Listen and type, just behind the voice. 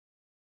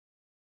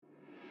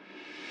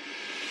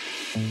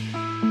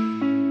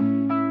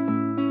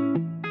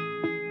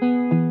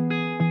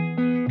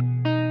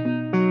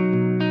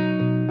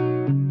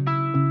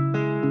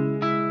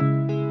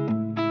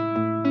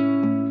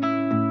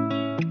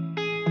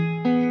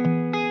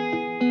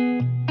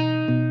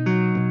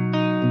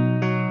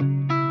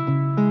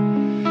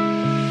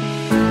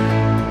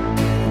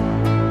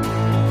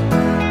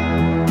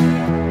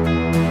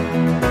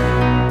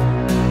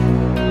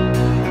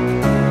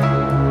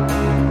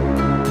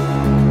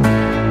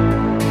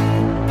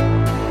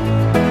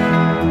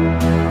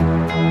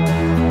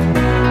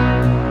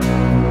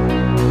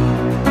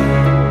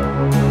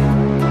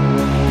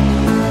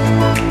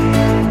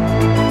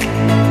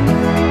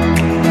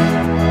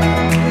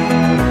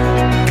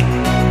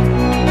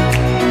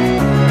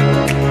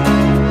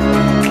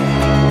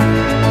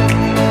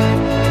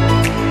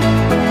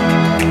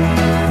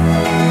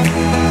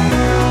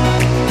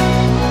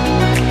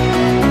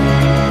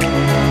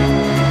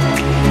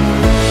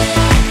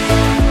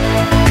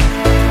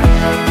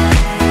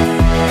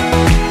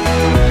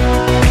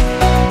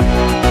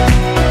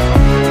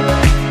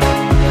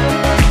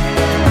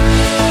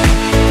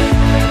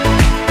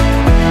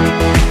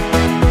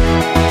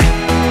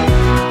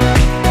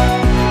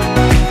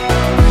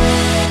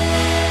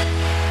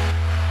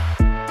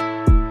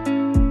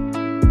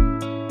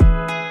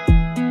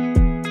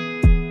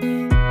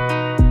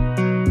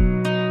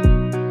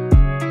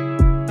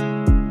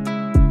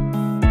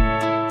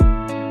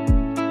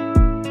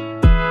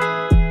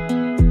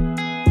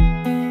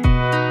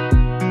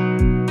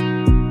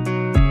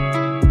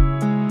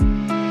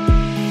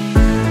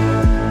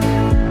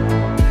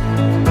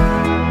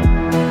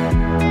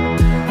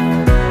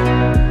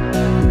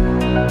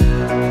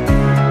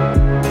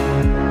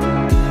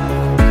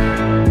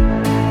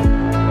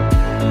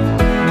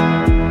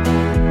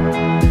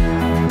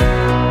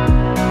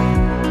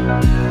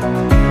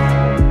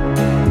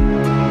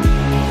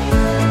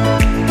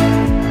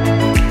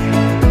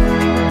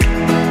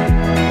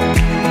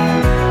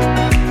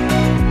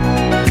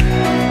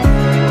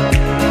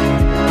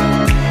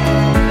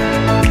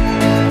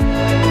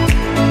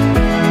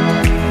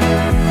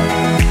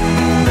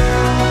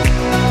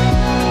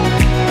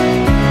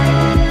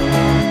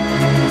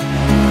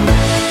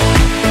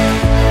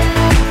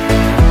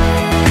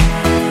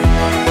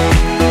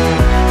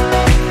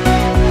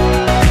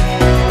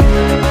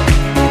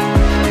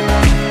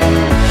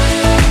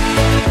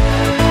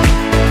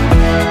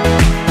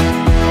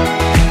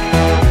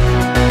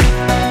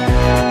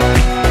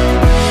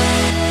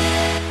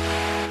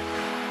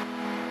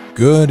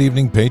Good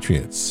evening,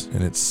 Patriots,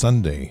 and it's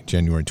Sunday,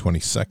 January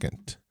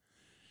 22nd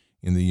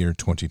in the year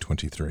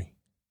 2023.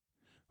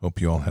 Hope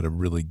you all had a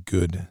really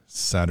good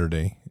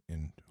Saturday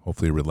and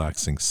hopefully a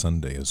relaxing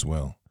Sunday as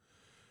well.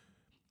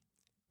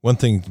 One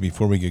thing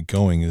before we get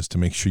going is to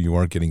make sure you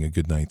are getting a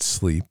good night's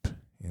sleep,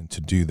 and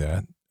to do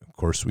that, of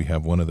course, we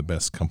have one of the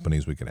best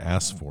companies we could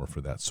ask for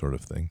that sort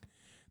of thing.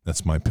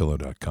 That's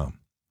MyPillow.com.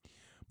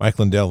 Mike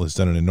Lindell has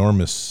done an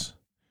enormous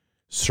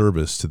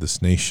service to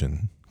this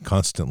nation,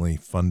 constantly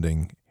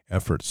funding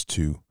efforts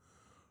to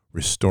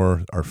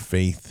restore our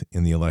faith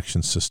in the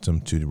election system,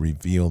 to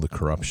reveal the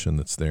corruption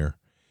that's there,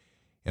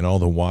 and all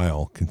the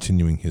while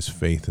continuing his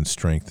faith and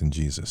strength in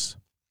Jesus.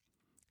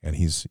 And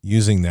he's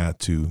using that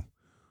to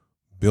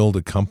build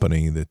a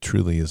company that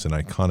truly is an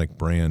iconic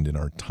brand in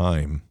our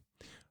time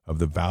of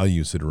the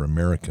values that are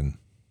American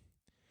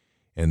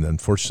and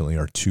unfortunately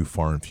are too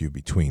far and few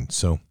between.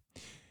 So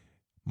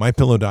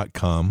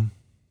MyPillow.com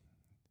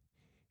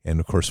and,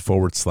 of course,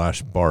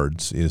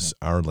 /Bards is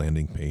our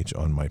landing page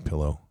on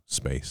MyPillow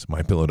space.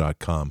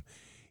 MyPillow.com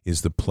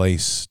is the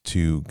place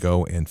to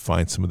go and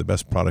find some of the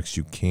best products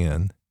you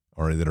can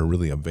or that are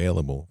really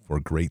available for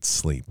great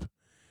sleep.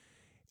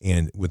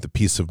 And with the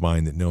peace of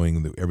mind that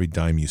knowing that every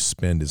dime you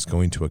spend is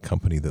going to a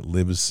company that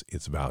lives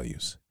its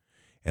values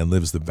and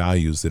lives the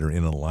values that are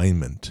in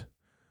alignment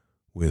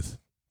with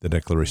the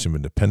Declaration of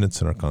Independence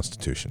and our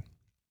Constitution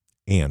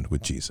and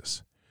with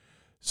Jesus.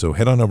 So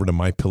head on over to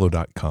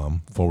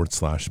mypillow.com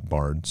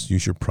 /Bards.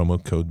 Use your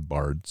promo code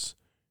BARDS.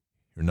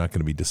 You're not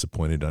going to be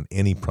disappointed on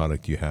any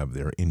product you have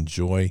there.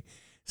 Enjoy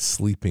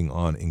sleeping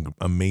on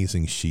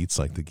amazing sheets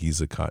like the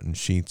Giza cotton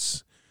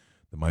sheets,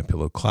 the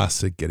MyPillow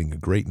Classic, getting a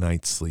great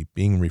night's sleep,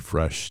 being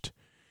refreshed,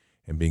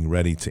 and being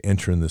ready to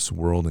enter in this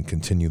world and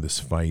continue this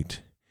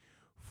fight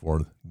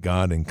for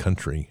God and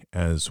country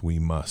as we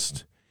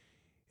must.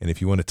 And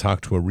if you want to talk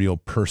to a real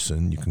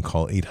person, you can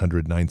call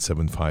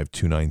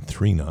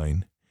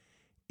 800-975-2939.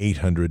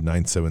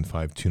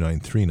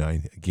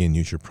 800-975-2939. Again,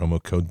 use your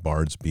promo code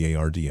BARDS,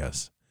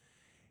 B-A-R-D-S,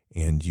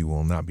 and you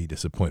will not be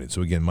disappointed.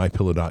 So again,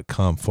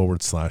 mypillow.com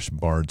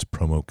 /Bards,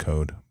 promo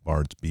code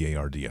BARDS,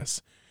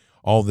 B-A-R-D-S.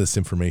 All this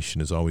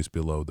information is always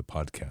below the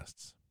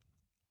podcasts.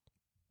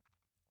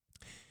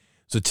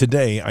 So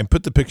today, I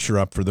put the picture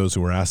up for those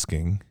who are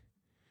asking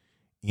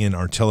in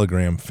our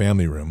Telegram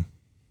family room,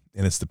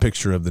 and it's the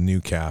picture of the new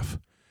calf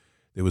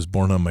that was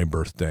born on my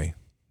birthday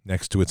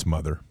next to its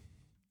mother.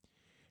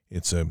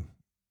 It's a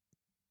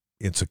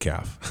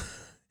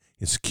calf.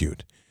 It's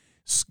cute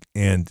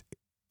and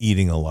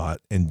eating a lot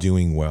and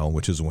doing well,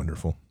 which is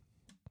wonderful.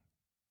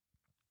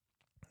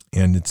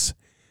 And it's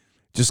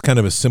just kind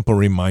of a simple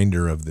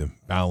reminder of the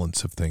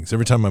balance of things.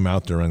 Every time I'm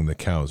out there on the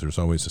cows, there's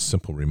always a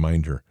simple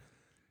reminder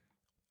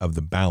of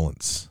the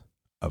balance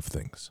of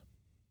things.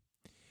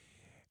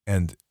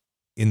 And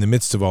in the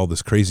midst of all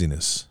this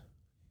craziness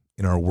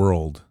in our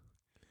world,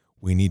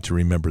 we need to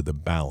remember the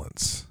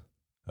balance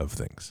of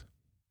things.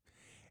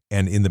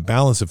 And in the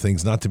balance of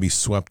things, not to be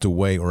swept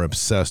away or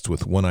obsessed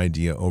with one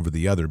idea over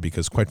the other,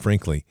 because quite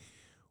frankly,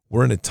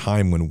 we're in a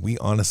time when we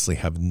honestly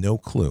have no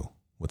clue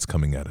what's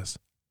coming at us.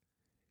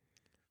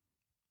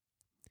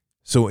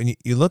 So when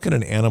you look at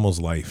an animal's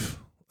life,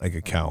 like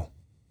a cow,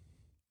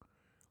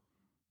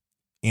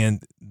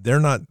 and they're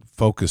not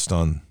focused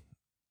on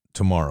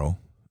tomorrow.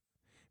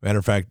 Matter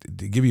of fact,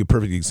 to give you a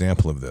perfect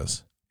example of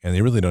this, and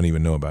they really don't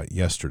even know about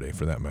yesterday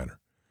for that matter.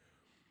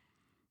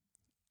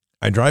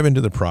 I drive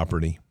into the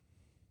property.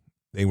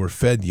 They were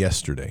fed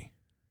yesterday.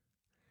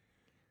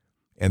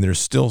 And there's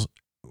still,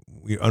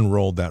 we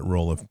unrolled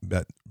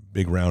that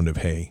big round of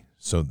hay.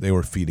 So they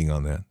were feeding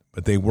on that.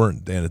 But they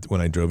weren't then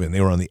when I drove in.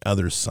 They were on the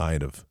other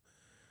side of,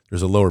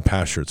 there's a lower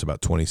pasture. It's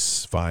about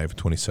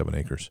 27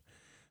 acres.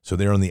 So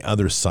they're on the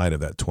other side of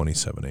that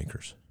 27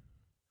 acres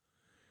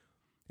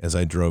as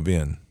I drove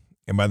in.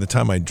 And by the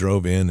time I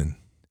drove in and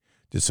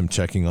did some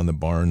checking on the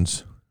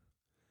barns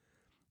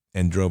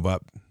and drove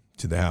up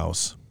to the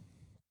house,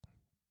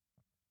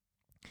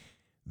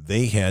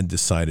 they had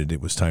decided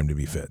it was time to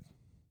be fed.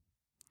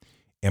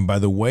 And by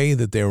the way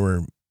that they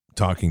were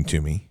talking to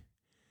me,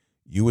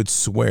 you would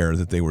swear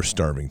that they were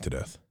starving to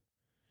death.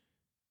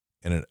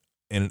 And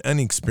an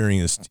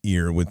unexperienced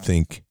ear would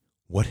think,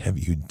 what have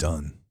you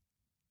done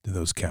to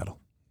those cattle?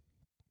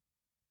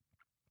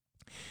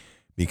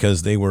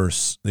 Because they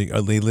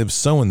live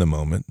so in the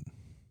moment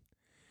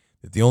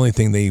that the only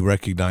thing they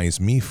recognize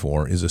me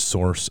for is a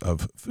source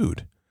of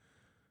food.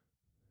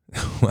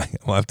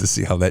 We'll have to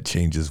see how that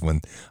changes when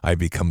I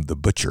become the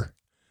butcher.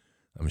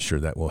 I'm sure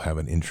that will have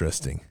an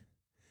interesting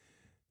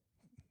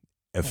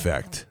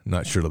effect.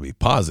 Not sure it'll be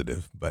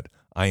positive, but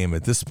I am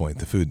at this point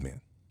the food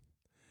man.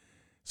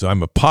 So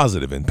I'm a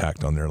positive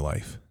impact on their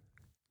life.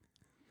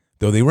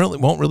 Though they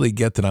won't really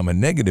get that I'm a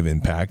negative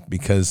impact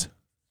because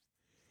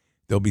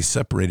they'll be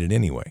separated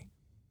anyway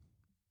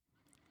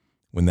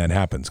when that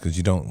happens, because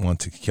you don't want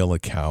to kill a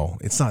cow.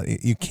 It's not,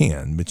 you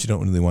can, but you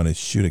don't really want to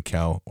shoot a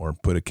cow or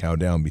put a cow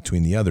down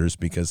between the others,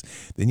 because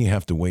then you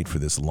have to wait for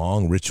this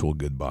long ritual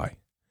goodbye.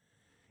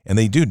 And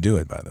they do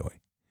it, by the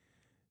way.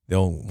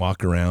 They'll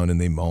walk around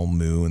and they all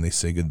moo and they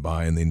say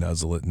goodbye and they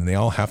nuzzle it, and they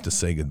all have to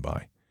say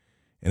goodbye.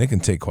 And it can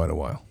take quite a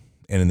while.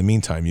 And in the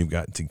meantime, you've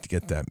got to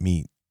get that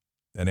meat,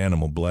 that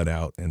animal bled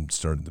out and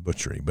started the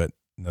butchery, but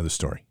another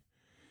story.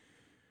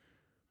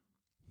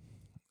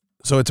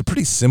 So it's a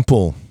pretty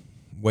simple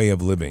way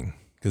of living,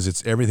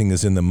 because everything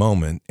is in the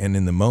moment, and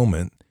in the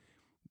moment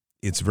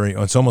it's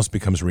almost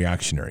becomes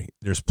reactionary.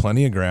 There's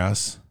plenty of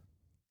grass,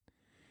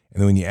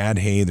 and then when you add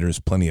hay, there's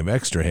plenty of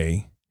extra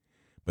hay.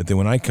 But then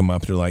when I come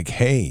up, they're like,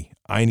 hey,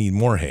 I need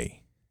more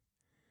hay.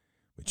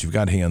 But you've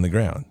got hay on the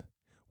ground,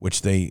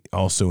 which they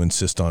also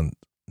insist on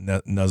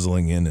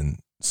nuzzling in and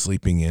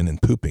sleeping in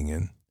and pooping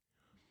in,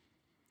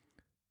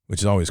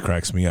 which always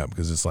cracks me up,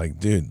 because it's like,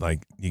 dude,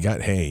 like, you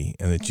got hay,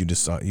 and that you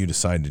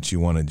decide that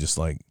you want to just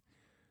like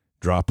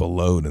drop a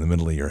load in the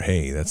middle of your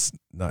hay. That's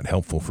not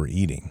helpful for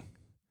eating.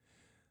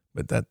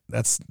 But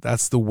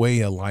that's the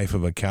way a life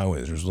of a cow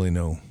is. There's really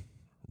no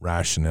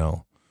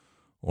rationale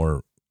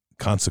or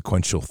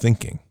consequential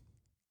thinking,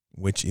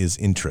 which is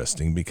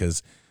interesting,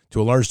 because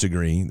to a large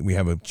degree, we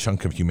have a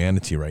chunk of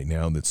humanity right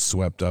now that's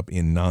swept up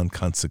in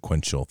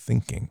non-consequential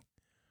thinking.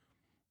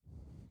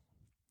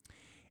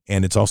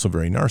 And it's also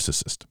very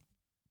narcissist.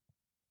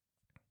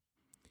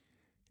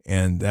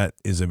 And that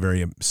is a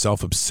very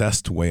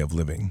self-obsessed way of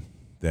living,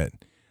 that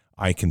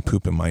I can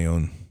poop in my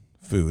own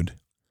food,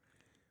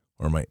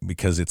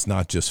 because it's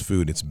not just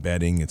food, it's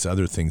bedding, it's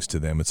other things to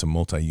them. It's a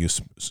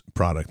multi-use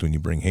product when you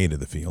bring hay to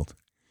the field.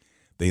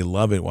 They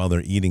love it while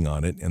they're eating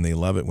on it, and they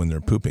love it when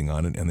they're pooping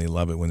on it, and they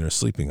love it when they're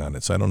sleeping on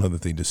it. So I don't know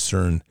that they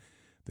discern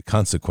the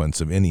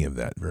consequence of any of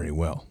that very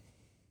well.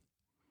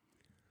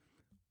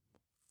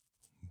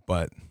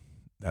 But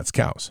that's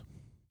cows.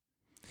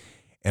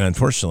 And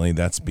unfortunately,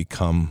 that's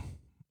become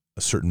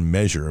a certain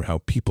measure of how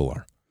people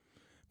are.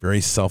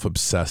 Very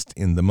self-obsessed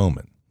in the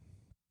moment.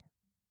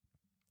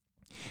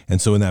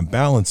 And so in that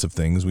balance of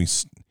things,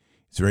 it's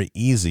very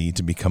easy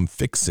to become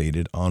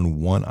fixated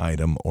on one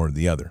item or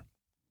the other.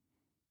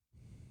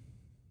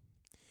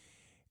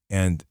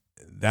 And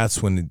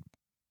that's when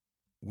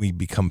we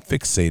become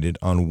fixated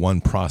on one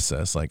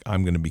process. Like they're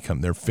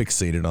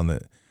fixated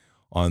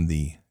on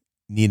the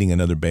needing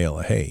another bale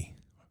of hay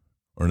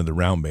or another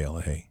round bale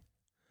of hay.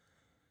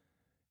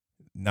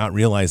 Not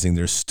realizing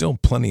there's still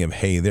plenty of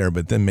hay there,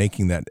 but then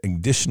making that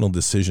additional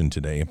decision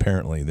today,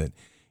 apparently, that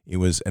it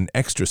was an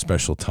extra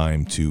special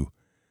time to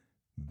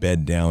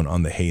bed down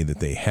on the hay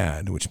that they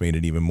had, which made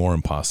it even more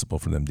impossible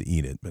for them to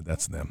eat it, but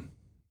that's them.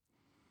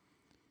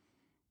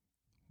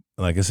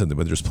 Like I said,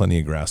 but there's plenty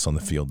of grass on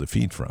the field to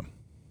feed from.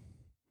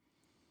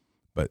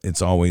 But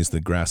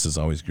the grass is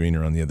always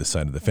greener on the other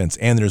side of the fence.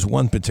 And there's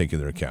one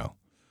particular cow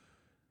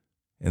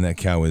And that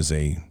cow is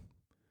a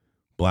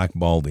black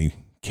baldy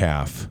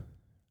calf,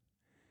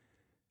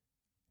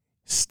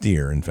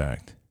 steer, in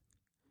fact.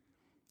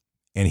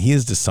 And he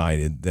has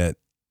decided that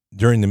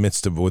during the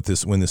midst of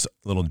when this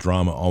little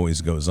drama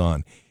always goes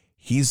on,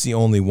 he's the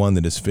only one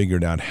that has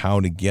figured out how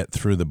to get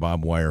through the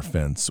barbed wire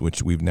fence,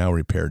 which we've now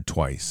repaired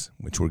twice,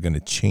 which we're going to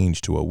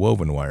change to a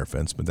woven wire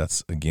fence, but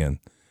that's, again,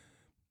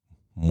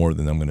 more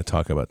than I'm going to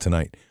talk about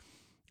tonight.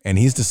 And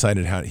he's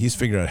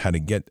figured out how to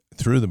get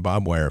through the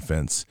barbed wire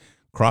fence,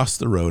 cross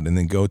the road, and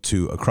then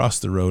across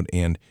the road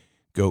and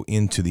go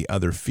into the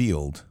other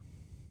field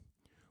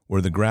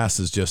where the grass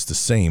is just the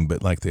same,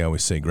 but like they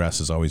always say, grass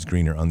is always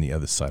greener on the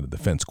other side of the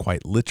fence,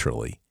 quite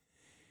literally.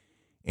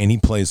 And he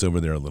plays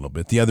over there a little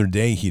bit. The other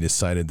day, he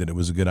decided that it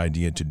was a good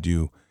idea to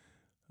do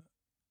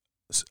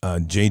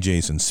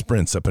JJs and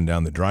sprints up and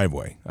down the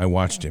driveway. I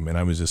watched him, and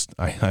I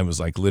was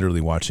like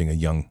literally watching a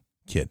young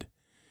kid.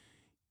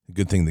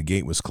 Good thing the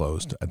gate was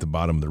closed at the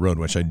bottom of the road,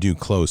 which I do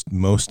close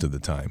most of the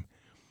time.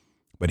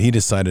 But he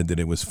decided that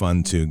it was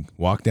fun to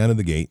walk down to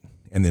the gate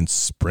and then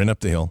sprint up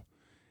the hill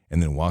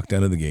and then walk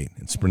down to the gate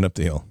and sprint up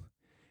the hill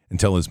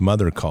until his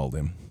mother called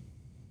him.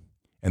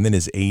 And then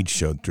his age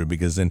showed through,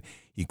 because then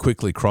he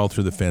quickly crawled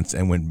through the fence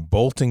and went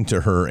bolting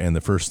to her, and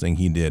the first thing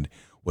he did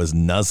was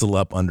nuzzle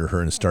up under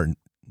her and start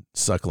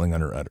suckling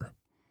on her udder.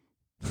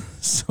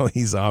 So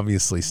he's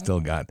obviously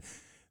still got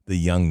the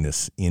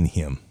youngness in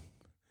him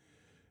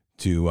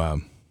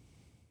to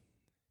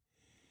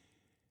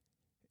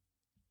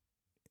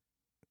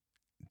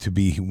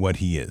be what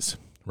he is,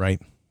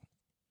 right?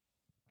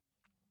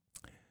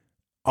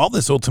 All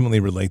this ultimately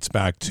relates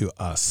back to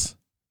us.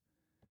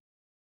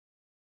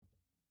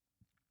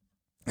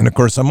 And of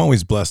course, I'm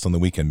always blessed on the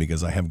weekend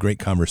because I have great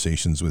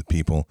conversations with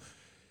people.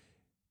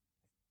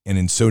 And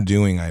in so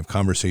doing, I have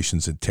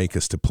conversations that take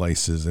us to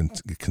places and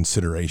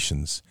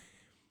considerations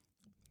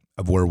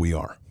of where we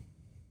are.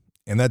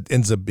 And that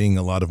ends up being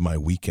a lot of my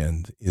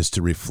weekend, is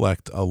to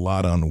reflect a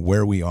lot on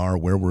where we are,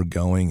 where we're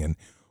going, and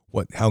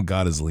how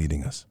God is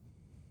leading us.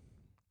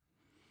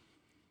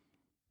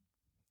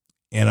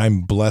 And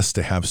I'm blessed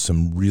to have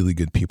some really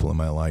good people in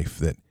my life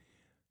that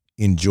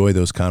enjoy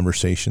those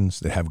conversations,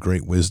 that have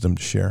great wisdom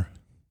to share,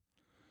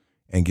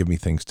 and give me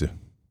things to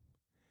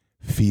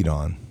feed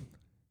on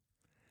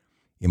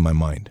in my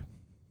mind.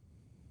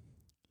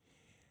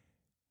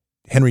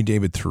 Henry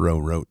David Thoreau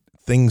wrote,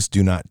 "Things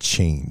do not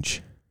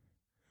change.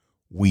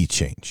 We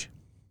change."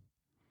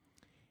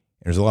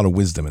 There's a lot of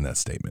wisdom in that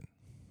statement.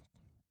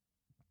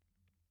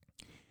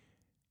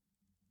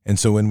 And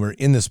so when we're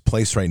in this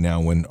place right now,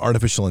 when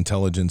artificial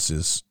intelligence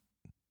is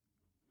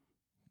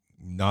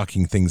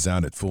knocking things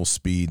out at full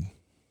speed,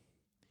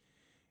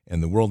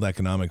 and the World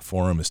Economic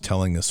Forum is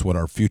telling us what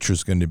our future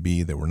is going to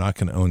be, that we're not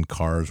going to own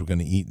cars, we're going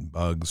to eat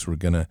bugs, we're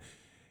going to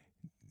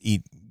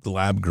eat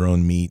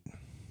lab-grown meat,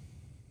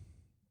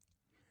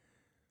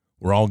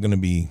 we're all going to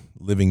be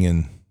living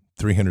in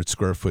 300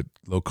 square foot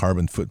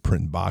low-carbon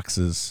footprint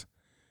boxes,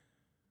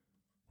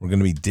 we're going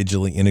to be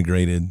digitally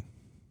integrated,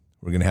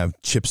 we're going to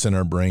have chips in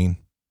our brain.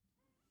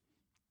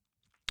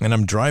 And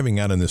I'm driving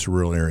out in this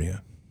rural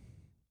area,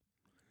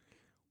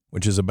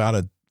 which is about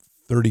a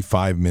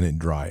 35-minute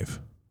drive,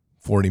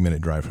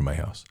 40-minute drive from my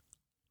house.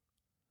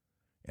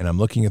 And I'm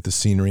looking at the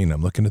scenery and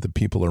I'm looking at the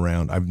people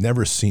around. I've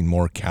never seen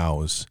more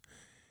cows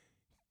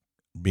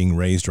being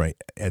raised right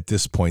at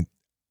this point,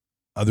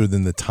 other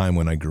than the time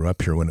when I grew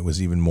up here, when it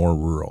was even more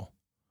rural.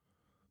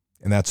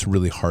 And that's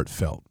really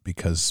heartfelt,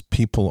 because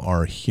people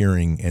are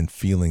hearing and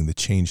feeling the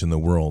change in the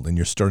world, and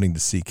you're starting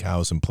to see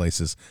cows in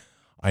places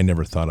I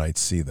never thought I'd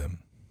see them.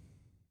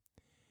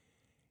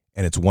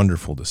 And it's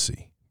wonderful to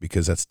see,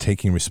 because that's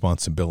taking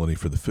responsibility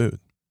for the food.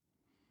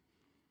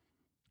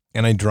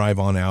 And I drive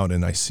on out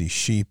and I see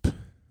sheep,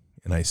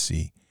 and I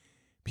see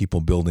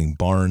people building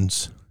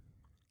barns,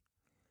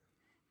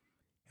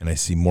 and I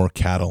see more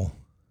cattle,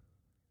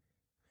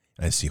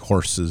 and I see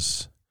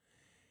horses,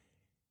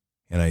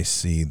 and I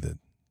see the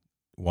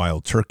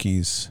wild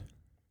turkeys,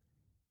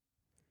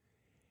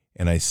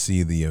 and I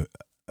see the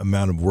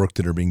amount of work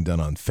that are being done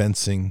on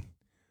fencing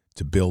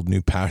to build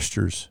new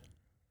pastures.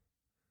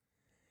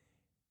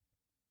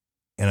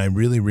 And I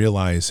really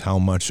realize how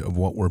much of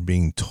what we're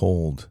being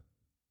told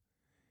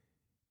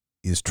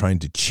is trying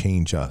to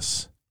change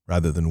us,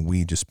 rather than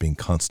we just being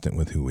constant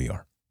with who we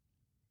are.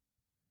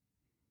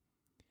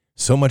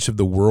 So much of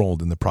the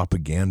world and the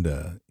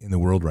propaganda in the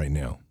world right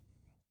now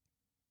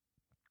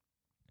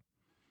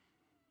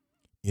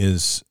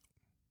is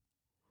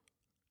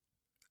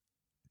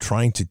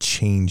trying to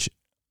change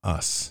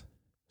us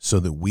so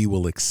that we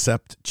will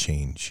accept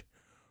change,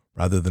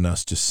 rather than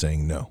us just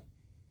saying no.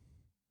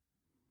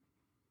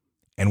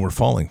 And we're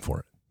falling for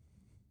it.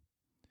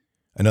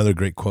 Another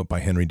great quote by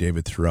Henry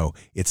David Thoreau: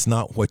 "It's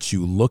not what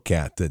you look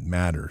at that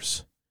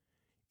matters,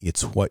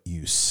 it's what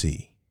you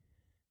see."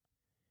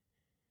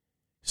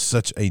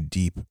 Such a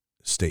deep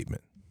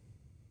statement.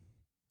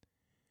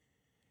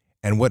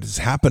 And what is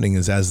happening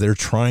is, as they're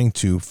trying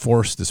to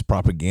force this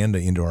propaganda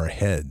into our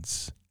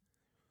heads,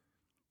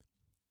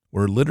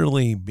 we're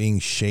literally being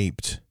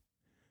shaped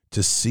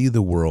to see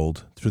the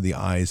world through the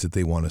eyes that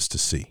they want us to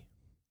see.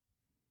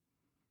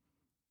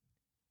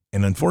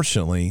 And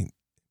unfortunately,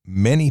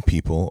 many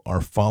people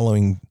are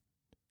falling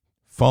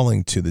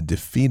to the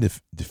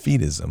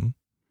defeatism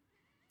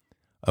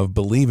of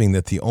believing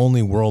that the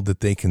only world that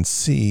they can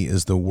see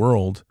is the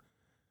world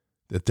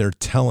that they're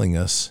telling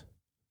us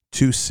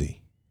to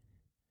see.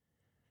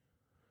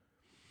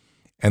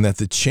 And that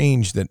the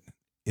change that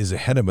is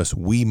ahead of us,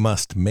 we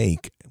must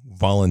make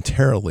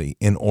voluntarily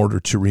in order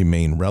to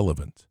remain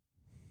relevant.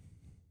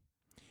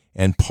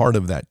 And part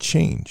of that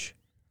change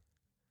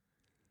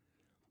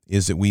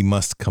is that we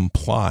must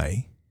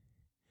comply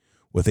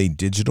with a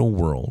digital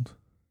world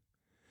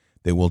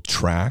that will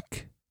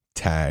track,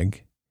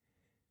 tag,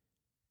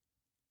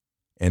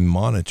 and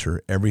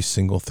monitor every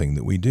single thing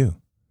that we do.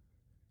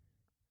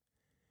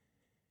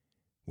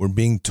 We're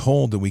being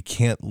told that we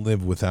can't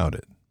live without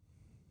it.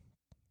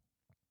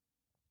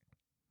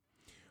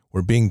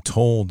 We're being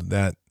told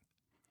that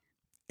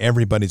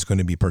everybody's going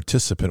to be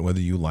participant whether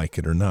you like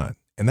it or not.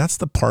 And that's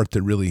the part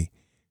that really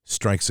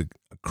strikes a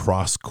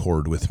cross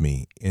chord with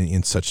me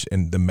in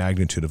the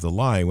magnitude of the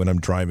lie when I'm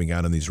driving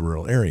out in these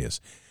rural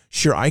areas.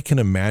 Sure, I can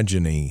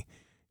imagine a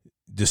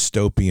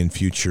dystopian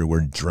future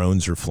where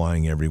drones are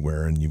flying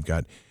everywhere and you've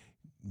got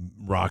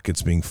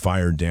rockets being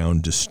fired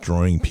down,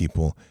 destroying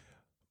people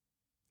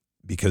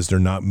because they're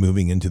not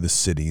moving into the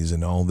cities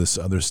and all this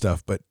other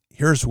stuff. But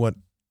here's what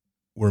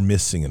we're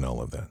missing in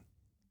all of that.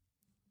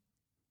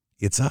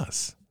 It's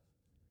us.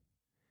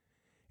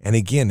 And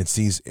again,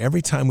 it's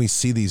every time we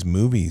see these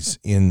movies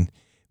in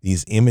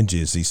these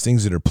images, these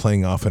things that are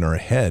playing off in our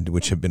head,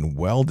 which have been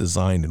well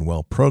designed and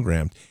well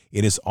programmed,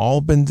 it has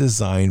all been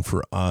designed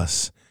for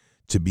us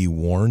to be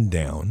worn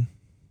down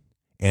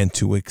and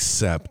to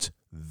accept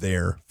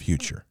their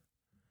future,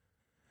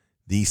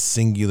 the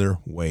singular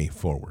way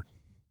forward.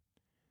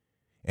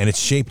 And it's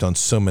shaped on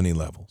so many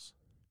levels.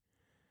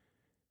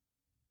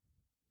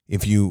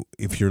 If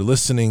you're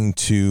listening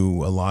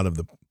to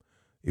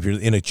if you're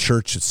in a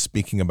church that's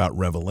speaking about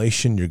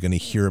Revelation, you're going to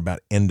hear about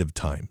end of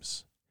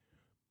times,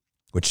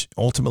 which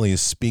ultimately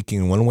is speaking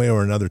in one way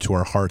or another to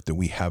our heart that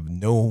we have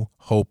no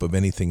hope of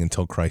anything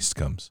until Christ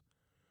comes.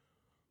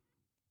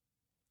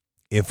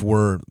 If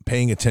we're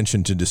paying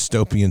attention to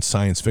dystopian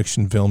science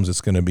fiction films,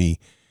 it's going to be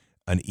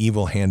an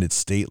evil-handed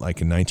state like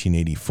in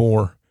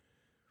 1984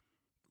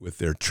 with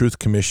their truth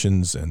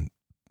commissions and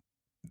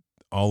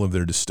all of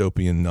their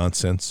dystopian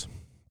nonsense.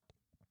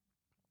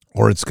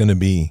 Or it's going to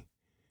be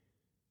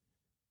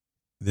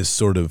this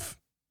sort of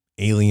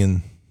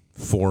alien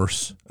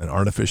force, an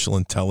artificial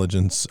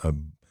intelligence,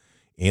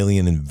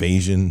 alien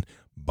invasion,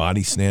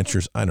 body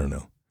snatchers, I don't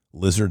know,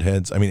 lizard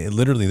heads. I mean,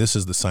 literally, this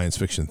is the science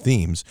fiction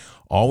themes,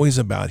 always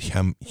about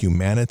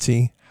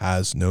humanity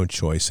has no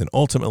choice and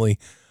ultimately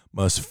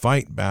must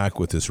fight back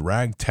with this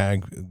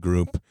ragtag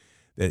group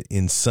that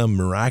in some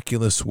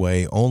miraculous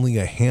way only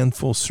a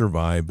handful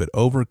survive but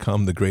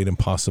overcome the great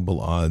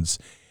impossible odds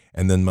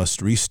and then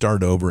must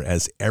restart over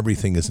as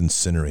everything is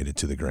incinerated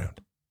to the ground.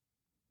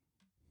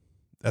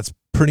 That's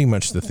pretty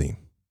much the theme.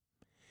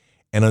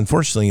 And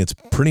unfortunately, it's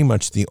pretty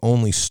much the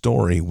only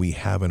story we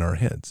have in our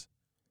heads.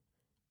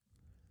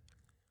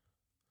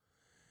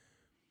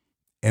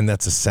 And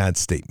that's a sad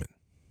statement.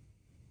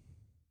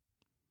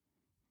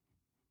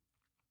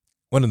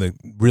 One of the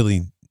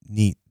really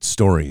neat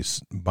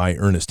stories by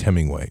Ernest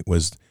Hemingway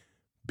was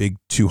Big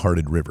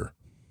Two-Hearted River.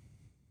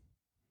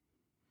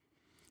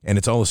 And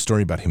it's all a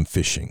story about him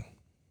fishing.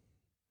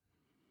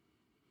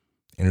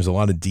 And there's a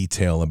lot of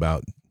detail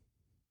about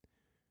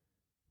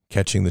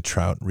catching the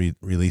trout,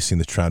 releasing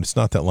the trout. It's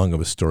not that long of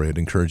a story. I'd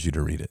encourage you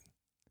to read it.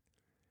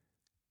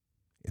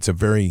 It's a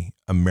very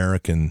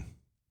American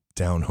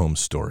down-home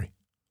story.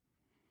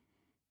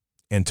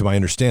 And to my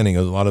understanding,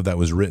 a lot of that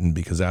was written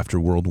because after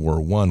World War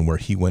I, where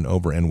he went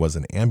over and was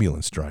an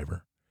ambulance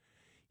driver,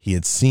 he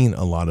had seen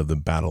a lot of the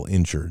battle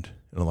injured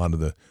and a lot of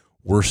the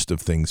worst of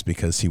things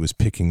because he was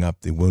picking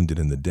up the wounded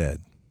and the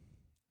dead.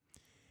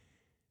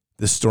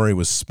 This story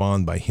was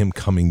spawned by him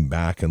coming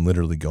back and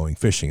literally going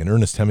fishing. And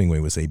Ernest Hemingway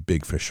was a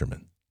big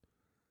fisherman.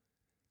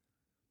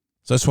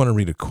 So I just want to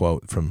read a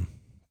quote from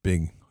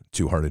Big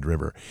Two-Hearted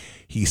River.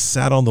 He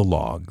sat on the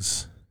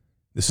logs.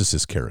 This is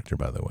his character,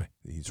 by the way,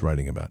 that he's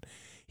writing about.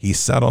 He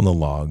sat on the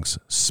logs,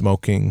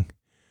 smoking,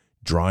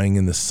 drying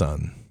in the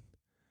sun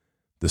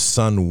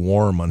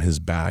warm on his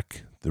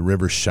back, the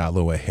river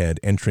shallow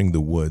ahead, entering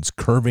the woods,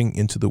 curving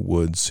into the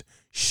woods,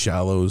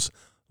 shallows,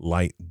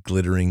 light,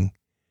 glittering,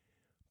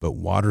 but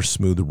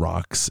water-smooth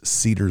rocks,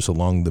 cedars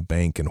along the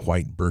bank, and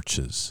white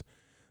birches.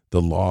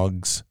 The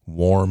logs,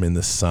 warm in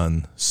the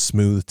sun,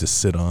 smooth to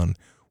sit on,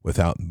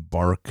 without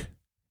bark,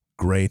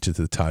 gray to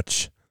the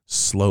touch.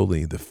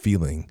 Slowly, the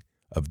feeling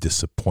of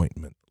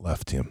disappointment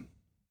left him.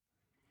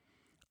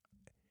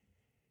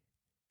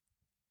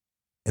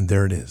 And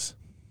there it is.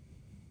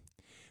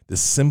 The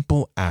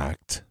simple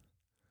act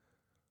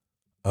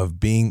of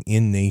being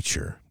in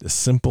nature, the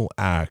simple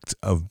act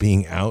of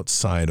being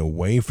outside,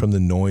 away from the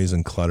noise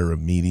and clutter of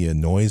media,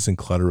 noise and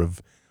clutter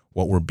of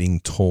what we're being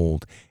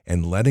told,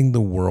 and letting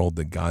the world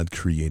that God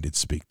created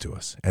speak to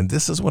us. And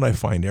this is what I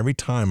find every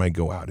time I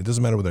go out. It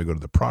doesn't matter whether I go to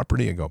the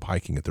property, I go up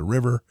hiking at the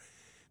river,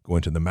 go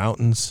into the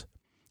mountains.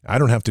 I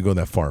don't have to go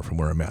that far from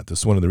where I'm at. This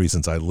is one of the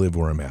reasons I live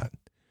where I'm at.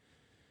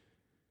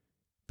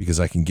 Because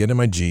I can get in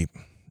my Jeep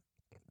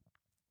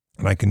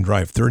and I can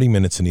drive 30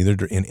 minutes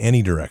in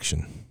any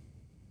direction,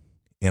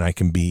 and I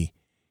can be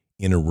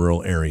in a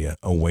rural area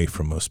away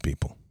from most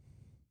people,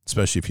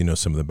 especially if you know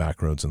some of the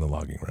back roads and the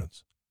logging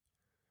roads.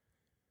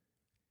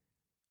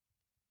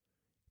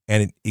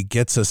 And it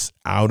gets us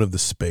out of the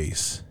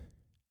space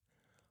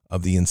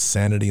of the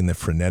insanity and the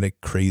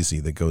frenetic crazy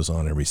that goes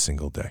on every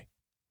single day.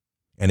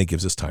 And it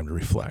gives us time to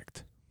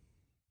reflect.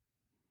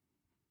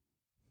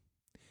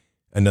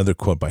 Another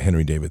quote by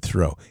Henry David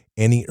Thoreau: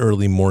 any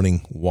early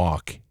morning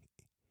walk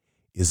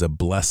is a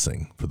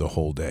blessing for the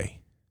whole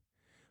day.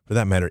 For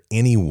that matter,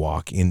 any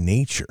walk in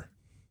nature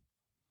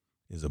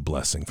is a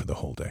blessing for the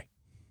whole day.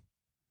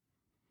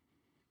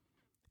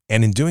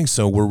 And in doing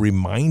so, we're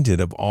reminded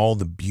of all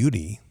the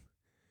beauty,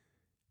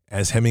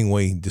 as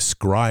Hemingway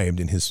described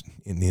in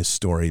his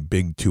story,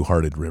 Big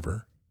Two-Hearted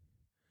River,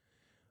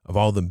 of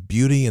all the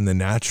beauty and the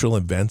natural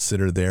events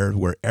that are there,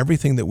 where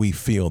everything that we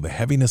feel, the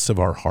heaviness of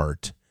our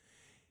heart,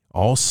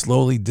 all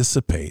slowly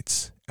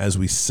dissipates as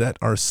we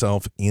set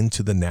ourselves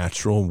into the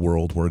natural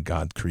world where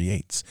God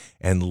creates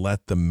and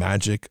let the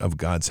magic of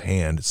God's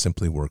hand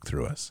simply work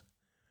through us.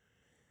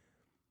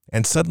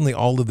 And suddenly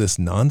all of this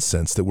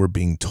nonsense that we're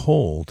being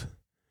told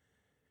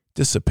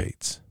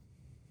dissipates.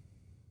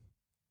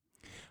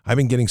 I've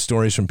been getting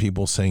stories from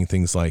people saying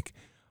things like,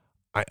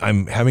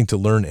 I'm having to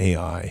learn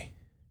AI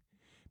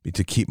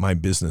to keep my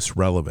business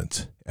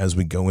relevant as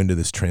we go into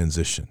this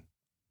transition.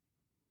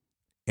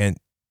 And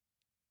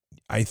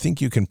I think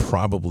you can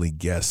probably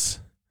guess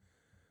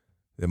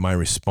that my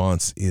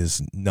response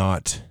is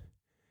not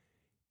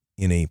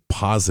in a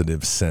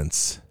positive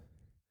sense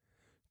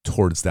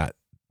towards that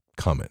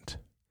comment.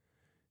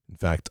 In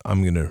fact,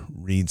 I'm going to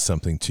read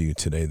something to you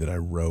today that I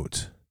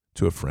wrote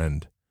to a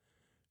friend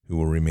who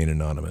will remain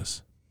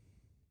anonymous.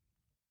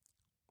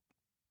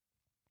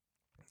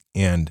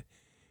 And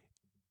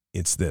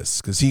it's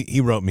this, because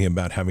he wrote me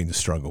about having to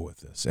struggle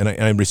with this. And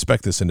I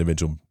respect this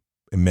individual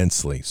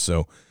immensely.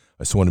 So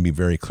I just want to be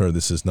very clear.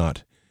 This is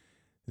not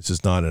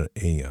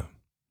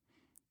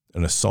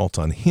an assault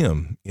on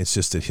him. It's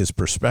just that his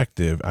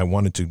perspective, I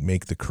wanted to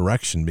make the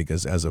correction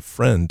because as a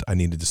friend, I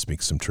needed to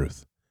speak some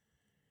truth.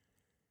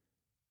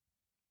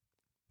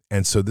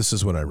 And so this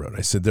is what I wrote.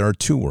 I said, there are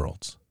two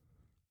worlds.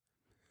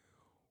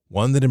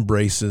 One that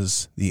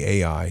embraces the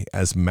AI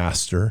as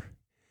master,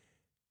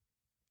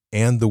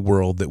 and the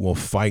world that will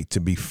fight to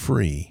be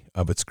free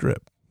of its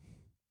grip.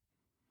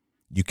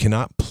 You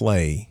cannot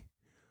play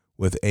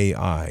with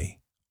AI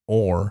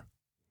or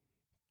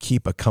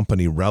keep a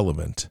company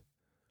relevant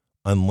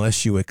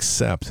unless you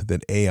accept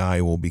that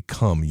AI will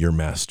become your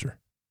master.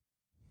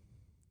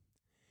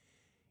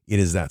 It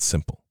is that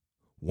simple.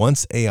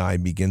 Once AI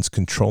begins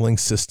controlling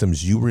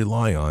systems you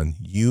rely on,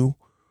 you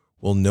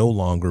will no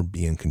longer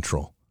be in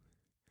control.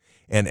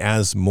 And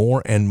as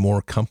more and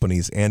more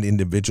companies and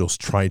individuals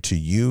try to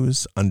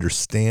use,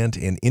 understand,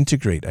 and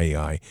integrate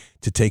AI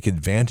to take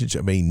advantage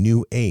of a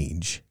new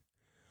age,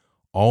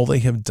 all they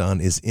have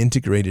done is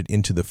integrate it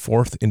into the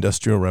fourth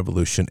industrial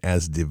revolution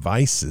as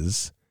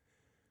devices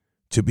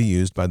to be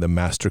used by the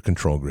master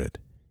control grid.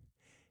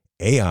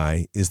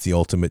 AI is the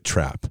ultimate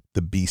trap,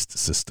 the beast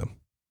system.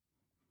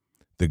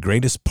 The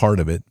greatest part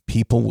of it,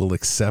 people will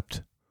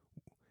accept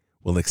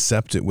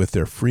it with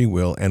their free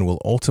will and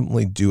will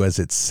ultimately do as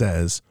it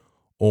says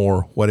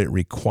or what it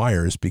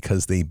requires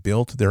because they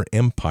built their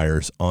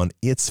empires on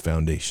its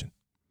foundation.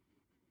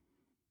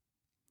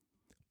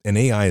 And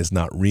AI is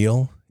not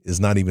real, is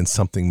not even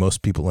something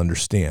most people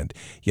understand,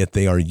 yet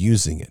they are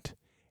using it.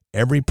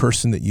 Every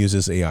person that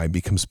uses AI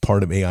becomes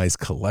part of AI's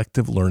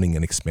collective learning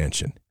and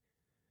expansion.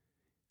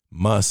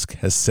 Musk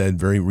has said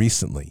very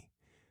recently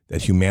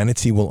that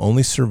humanity will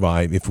only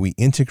survive if we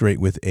integrate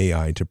with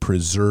AI to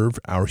preserve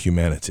our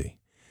humanity.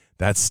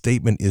 That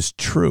statement is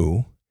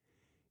true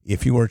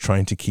if you are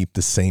trying to keep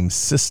the same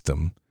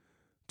system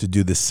to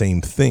do the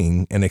same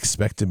thing and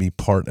expect to be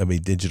part of a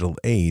digital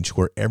age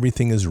where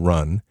everything is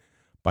run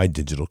by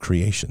digital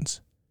creations.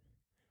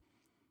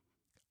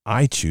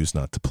 I choose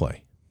not to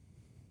play.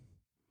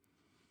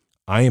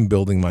 I am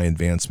building my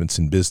advancements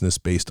in business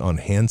based on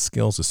hand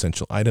skills,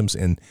 essential items,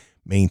 and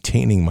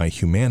maintaining my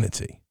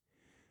humanity.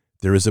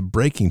 There is a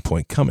breaking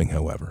point coming,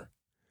 however.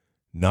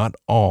 Not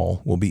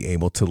all will be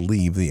able to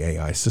leave the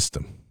AI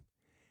system.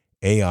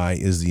 AI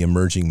is the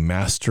emerging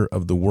master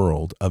of the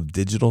world of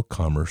digital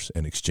commerce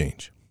and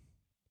exchange.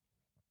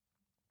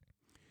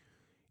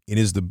 It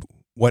is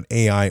what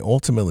AI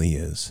ultimately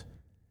is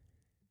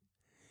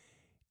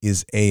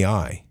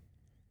AI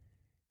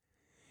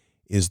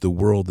is the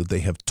world that they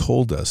have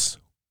told us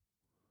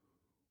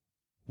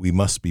we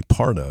must be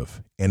part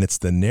of, and it's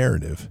the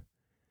narrative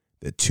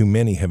that too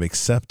many have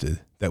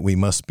accepted that we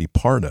must be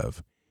part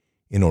of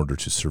in order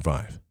to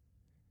survive.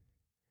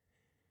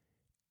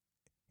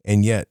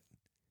 And yet,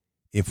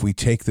 if we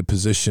take the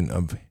position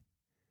of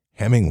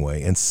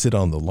Hemingway and sit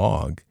on the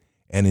log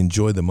and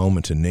enjoy the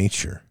moment in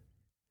nature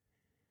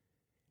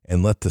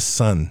and let the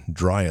sun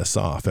dry us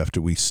off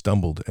after we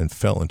stumbled and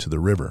fell into the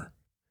river.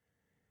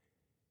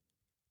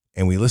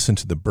 And we listen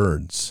to the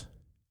birds,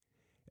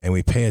 and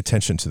we pay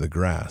attention to the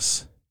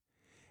grass,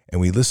 and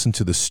we listen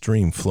to the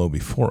stream flow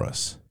before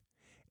us,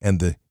 and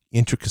the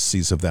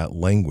intricacies of that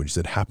language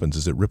that happens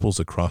as it ripples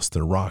across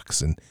the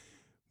rocks and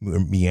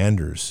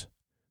meanders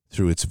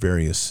through its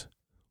various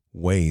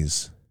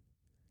ways.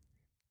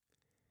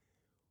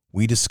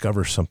 We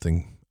discover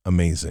something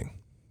amazing.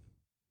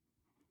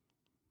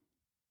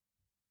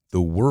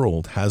 The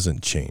world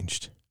hasn't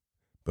changed,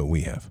 but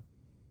we have.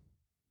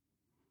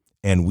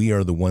 And we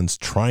are the ones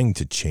trying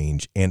to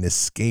change and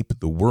escape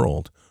the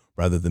world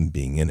rather than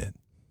being in it.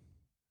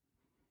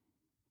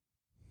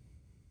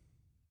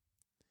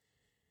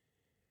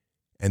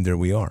 And there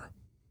we are.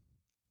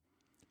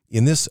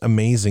 In this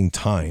amazing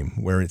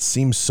time where it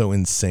seems so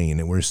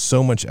insane and we're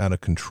so much out of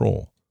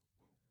control,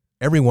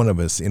 every one of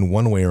us in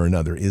one way or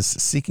another is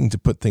seeking to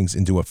put things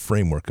into a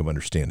framework of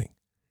understanding.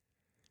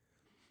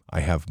 I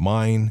have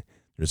mine.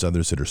 There's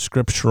others that are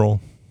scriptural.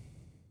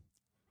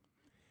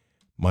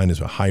 Mine is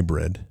a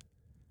hybrid.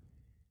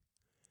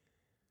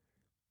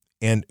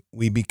 And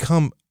we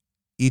become,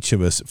 each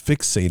of us,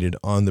 fixated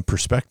on the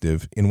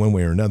perspective in one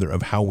way or another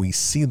of how we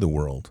see the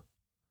world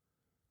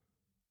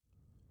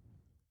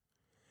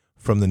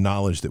from the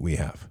knowledge that we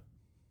have.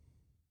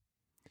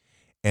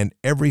 And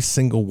every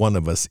single one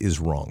of us is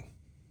wrong.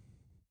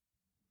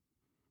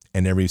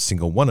 And every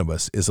single one of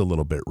us is a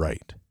little bit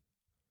right.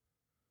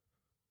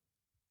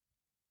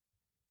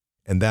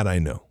 And that I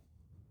know,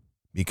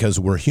 because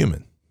we're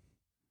human.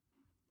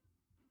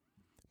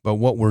 But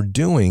what we're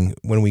doing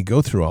when we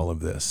go through all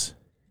of this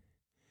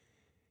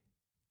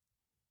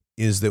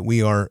is that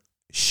we are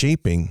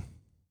shaping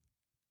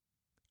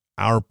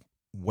our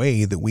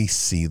way that we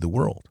see the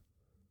world.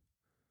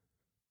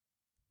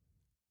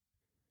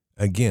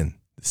 Again,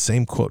 the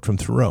same quote from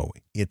Thoreau.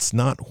 It's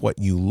not what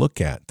you look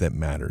at that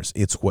matters.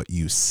 It's what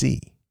you see.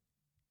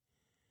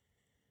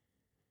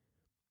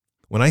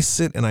 When I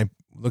sit and I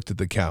looked at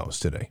the cows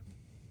today,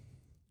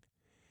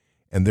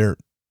 and they're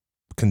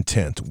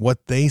content,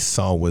 what they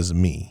saw was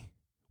me.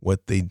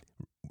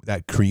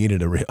 That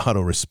created a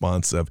auto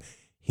response of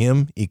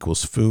him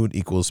equals food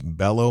equals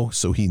bellow,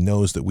 so he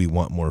knows that we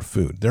want more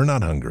food. They're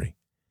not hungry,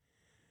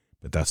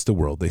 but that's the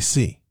world they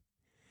see.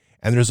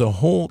 And there's a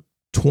whole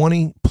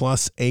 20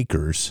 plus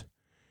acres,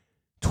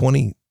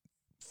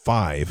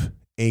 25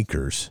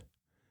 acres,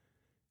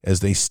 as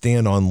they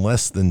stand on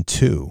less than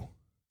 2,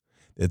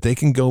 that they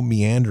can go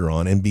meander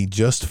on and be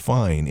just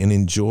fine and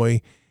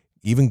enjoy,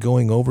 even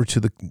going over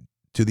to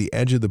the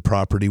edge of the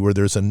property where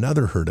there's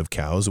another herd of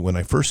cows. When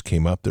I first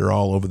came up, they're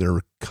all over there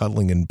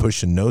cuddling and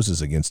pushing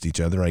noses against each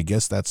other. I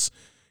guess that's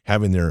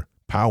having their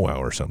powwow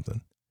or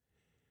something.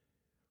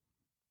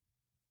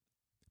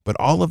 But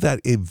all of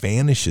that, it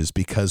vanishes,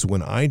 because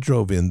when I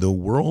drove in, the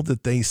world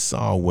that they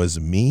saw was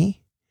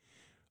me,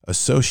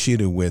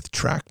 associated with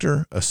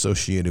tractor,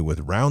 associated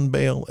with round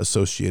bale,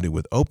 associated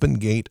with open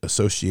gate,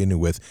 associated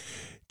with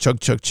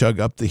chug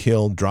up the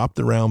hill, drop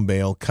the round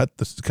bale, cut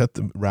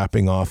the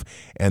wrapping off,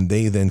 and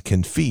they then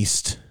can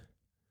feast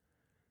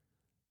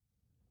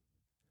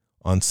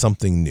on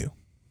something new,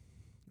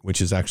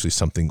 which is actually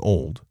something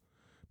old,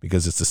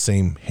 because it's the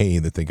same hay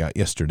that they got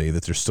yesterday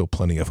that there's still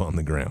plenty of on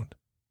the ground.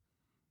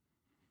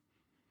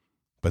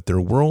 But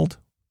their world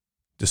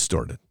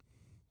distorted.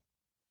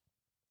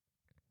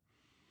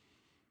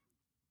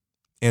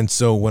 And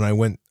so when I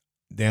went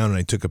down and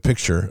I took a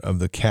picture of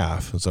the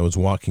calf as I was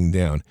walking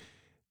down,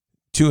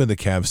 2 of the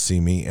calves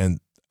see me, and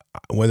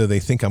whether they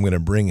think I'm going to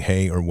bring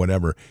hay or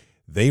whatever,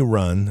 they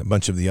run, a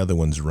bunch of the other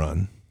ones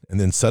run, and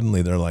then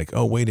suddenly they're like,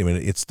 oh, wait a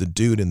minute, it's the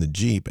dude in the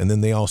Jeep, and then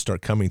they all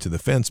start coming to the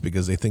fence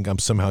because they think I'm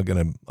somehow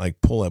going to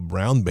pull a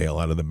brown bale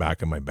out of the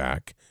back of my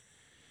back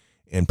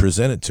and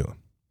present it to them.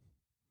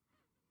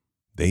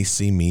 They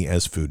see me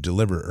as food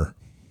deliverer.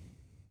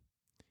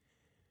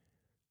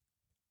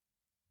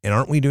 And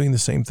aren't we doing the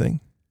same thing?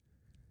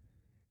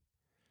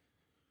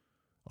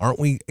 Aren't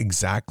we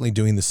exactly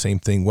doing the same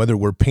thing? Whether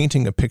we're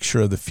painting a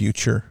picture of the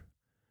future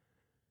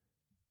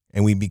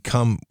and we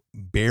become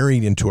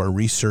buried into our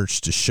research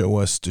to show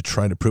us, to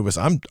try to prove us.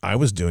 I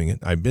was doing it.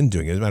 I've been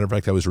doing it. As a matter of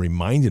fact, I was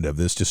reminded of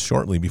this just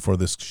shortly before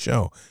this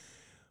show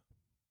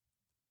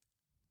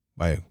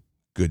by a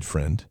good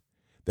friend,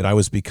 that I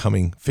was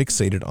becoming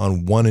fixated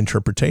on one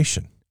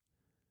interpretation.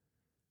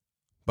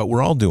 But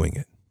we're all doing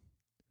it.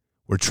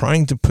 We're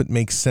trying to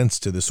make sense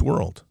to this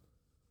world.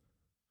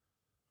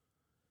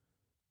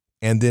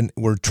 And then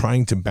we're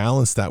trying to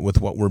balance that with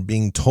what we're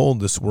being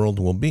told this world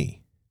will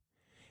be.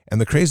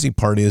 And the crazy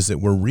part is that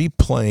we're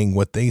replaying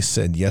what they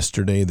said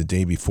yesterday, the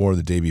day before,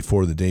 the day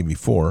before, the day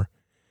before.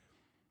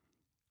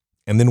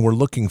 And then we're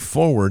looking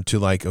forward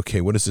to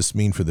okay, what does this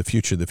mean for the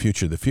future, the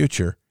future, the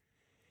future?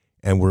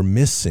 And we're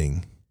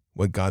missing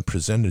what God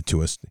presented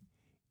to us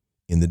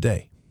in the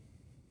day.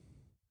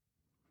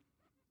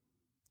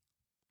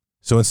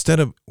 So instead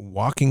of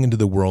walking into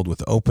the world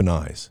with open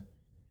eyes,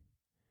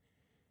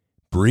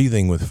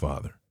 breathing with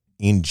Father,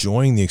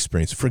 enjoying the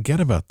experience. Forget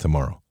about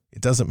tomorrow.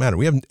 It doesn't matter.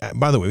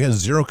 By the way, we have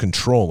zero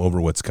control over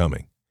what's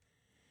coming.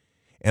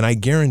 And I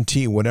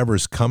guarantee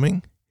whatever's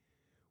coming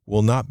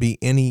will not be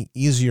any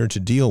easier to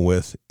deal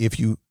with if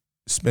you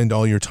spend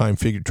all your time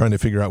trying to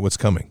figure out what's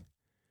coming.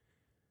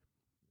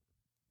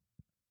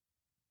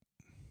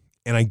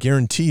 And I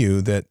guarantee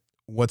you that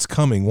what's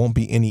coming won't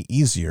be any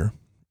easier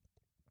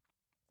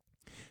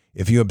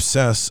if you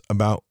obsess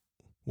about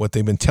what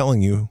they've been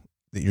telling you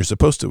that you're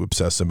supposed to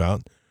obsess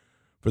about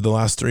for the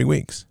last 3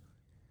 weeks.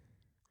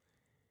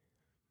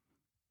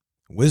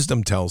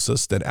 Wisdom tells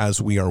us that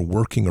as we are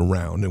working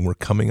around and we're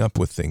coming up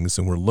with things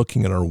and we're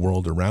looking at our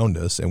world around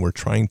us and we're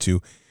trying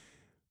to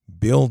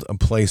build a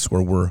place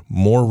where we're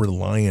more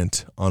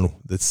reliant on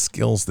the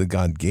skills that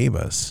God gave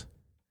us,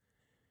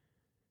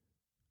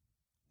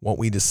 what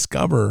we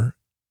discover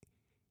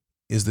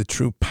is the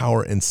true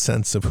power and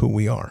sense of who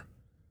we are.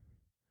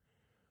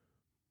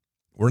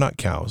 We're not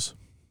cows.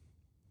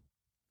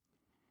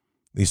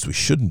 At least we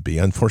shouldn't be.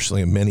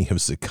 Unfortunately, many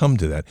have succumbed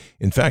to that.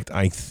 In fact,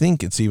 I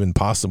think it's even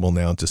possible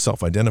now to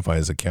self-identify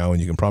as a cow,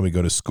 and you can probably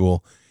go to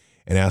school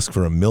and ask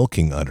for a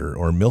milking udder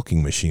or a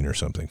milking machine or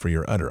something for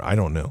your udder. I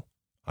don't know.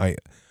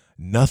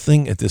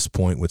 Nothing at this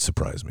point would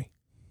surprise me.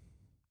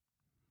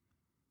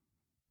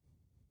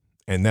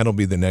 And that'll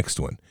be the next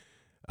one.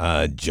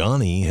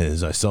 Johnny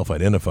has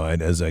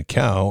self-identified as a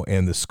cow,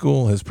 and the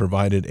school has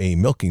provided a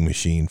milking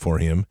machine for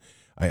him.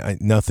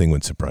 Nothing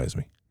would surprise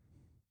me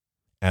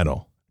at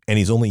all. And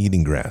he's only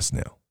eating grass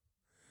now.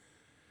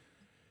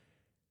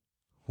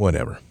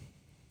 Whatever.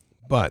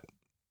 But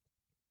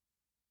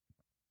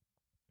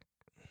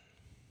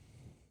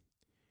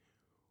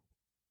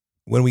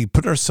when we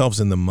put ourselves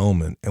in the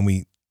moment and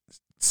we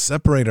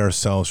separate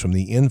ourselves from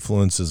the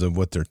influences of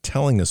what they're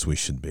telling us we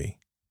should be,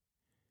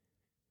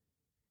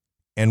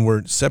 and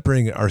we're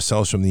separating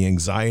ourselves from the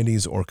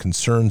anxieties or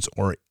concerns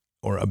or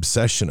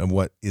obsession of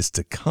what is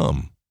to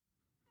come,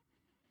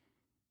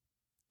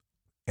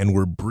 and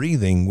we're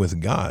breathing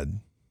with God,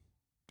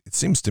 it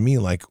seems to me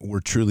like we're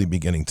truly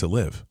beginning to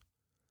live.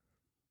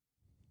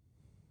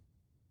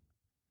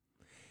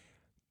 I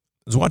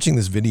was watching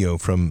this video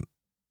from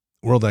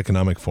World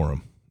Economic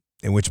Forum,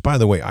 in which, by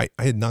the way, I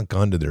had not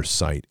gone to their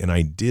site, and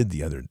I did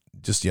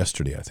just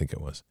yesterday, I think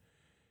it was,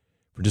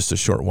 for just a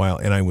short while,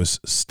 and I was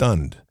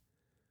stunned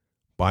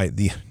by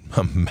the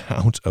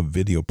amount of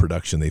video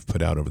production they've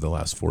put out over the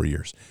last 4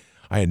 years.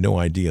 I had no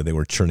idea they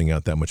were churning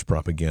out that much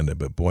propaganda,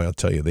 but boy, I'll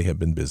tell you, they have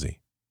been busy.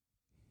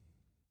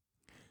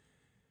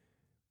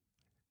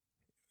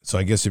 So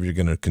I guess if you're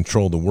going to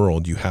control the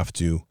world, you have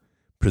to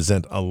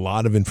present a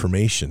lot of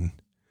information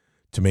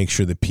to make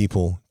sure that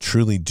people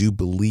truly do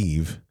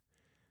believe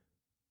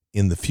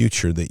in the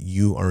future that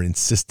you are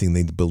insisting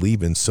they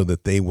believe in, so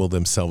that they will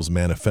themselves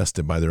manifest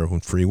it by their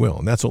own free will.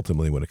 And that's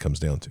ultimately what it comes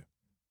down to.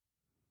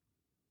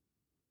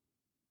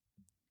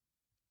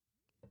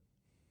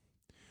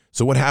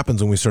 So what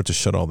happens when we start to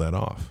shut all that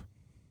off?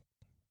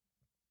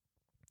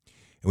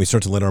 And we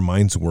start to let our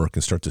minds work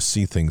and start to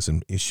see things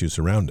and issues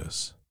around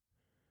us?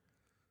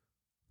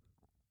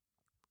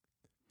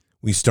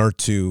 We start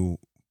to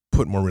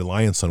put more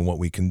reliance on what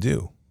we can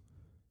do.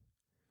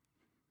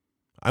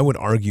 I would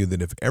argue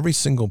that if every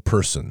single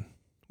person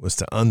was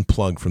to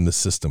unplug from the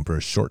system for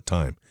a short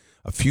time,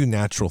 a few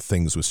natural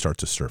things would start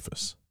to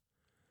surface.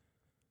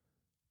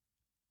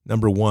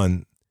 Number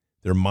one,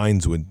 their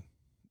minds would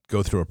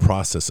go through a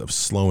process of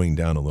slowing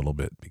down a little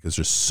bit because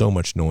there's so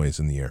much noise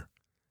in the air.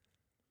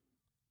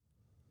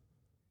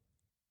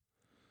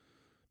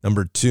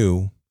 Number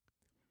two,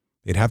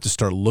 they'd have to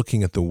start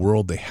looking at the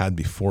world they had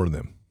before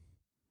them.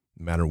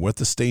 No matter what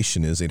the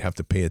station is, they'd have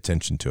to pay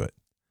attention to it.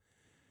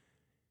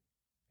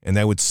 And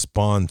that would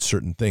spawn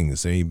certain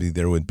things. Maybe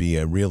there would be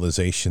a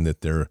realization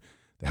that the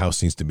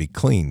house needs to be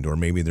cleaned, or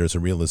maybe there's a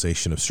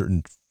realization of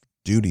certain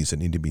duties that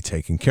need to be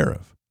taken care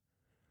of.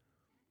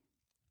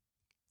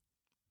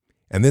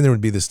 And then there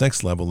would be this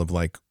next level of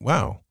like,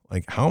 wow,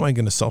 like how am I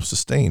going to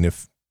self-sustain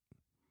if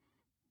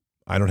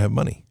I don't have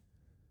money?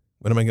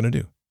 What am I going to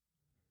do?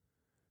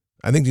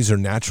 I think these are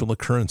natural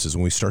occurrences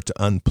when we start to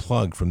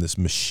unplug from this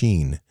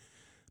machine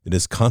that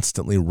is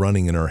constantly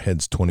running in our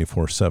heads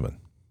 24/7.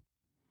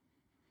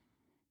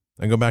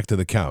 I go back to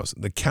the cows.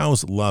 The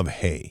cows love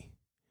hay,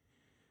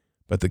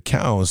 but the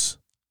cows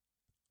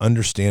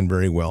understand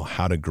very well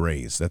how to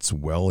graze. That's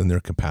well in their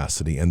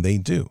capacity, and they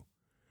do.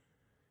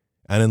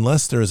 And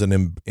unless there's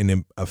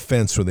a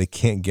fence where they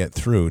can't get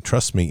through,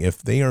 trust me,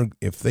 if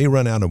they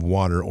run out of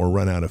water or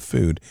run out of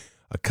food,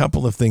 a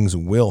couple of things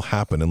will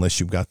happen unless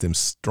you've got them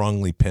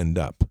strongly penned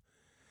up.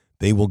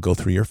 They will go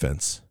through your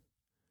fence,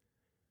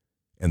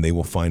 and they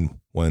will find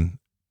one,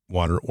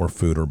 water or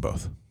food or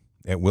both.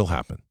 It will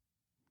happen.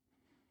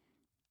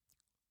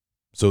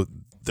 So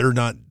they're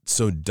not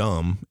so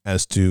dumb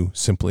as to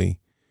simply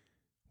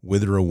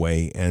wither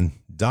away and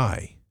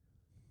die.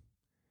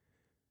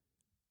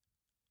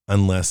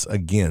 Unless,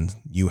 again,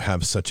 you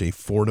have such a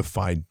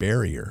fortified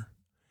barrier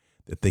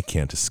that they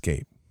can't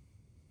escape.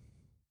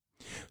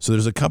 So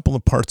there's a couple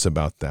of parts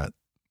about that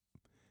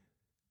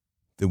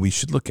we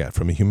should look at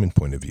from a human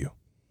point of view.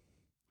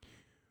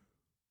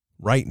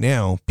 Right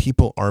now,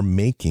 people are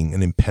making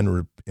an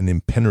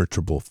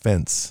impenetrable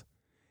fence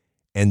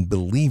and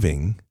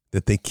believing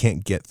that they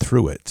can't get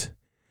through it.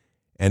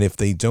 And if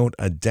they don't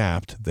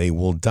adapt, they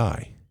will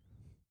die.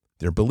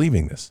 They're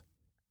believing this.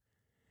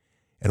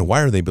 And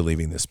why are they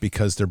believing this?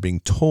 Because they're being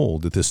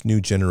told that this new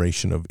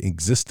generation of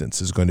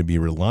existence is going to be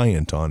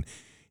reliant on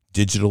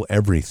digital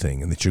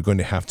everything, and that you're going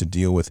to have to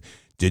deal with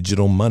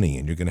digital money,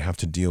 and you're going to have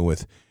to deal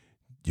with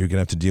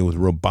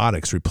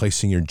robotics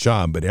replacing your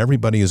job. But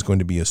everybody is going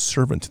to be a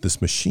servant to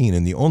this machine,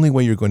 and the only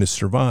way you're going to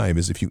survive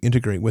is if you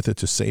integrate with it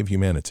to save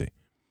humanity.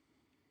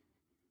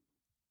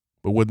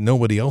 But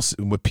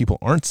what people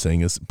aren't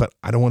saying is, but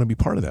I don't want to be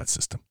part of that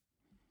system,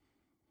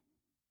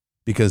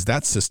 because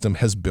that system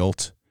has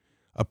built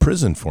a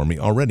prison for me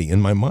already in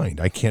my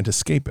mind. I can't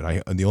escape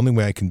it. The only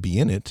way I can be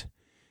in it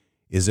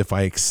is if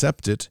I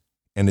accept it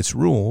and its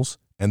rules,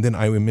 and then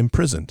I am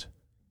imprisoned.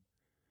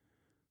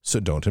 So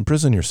don't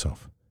imprison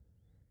yourself.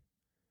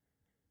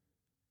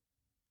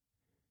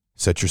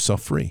 Set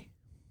yourself free.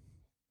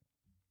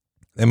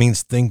 That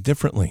means think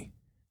differently.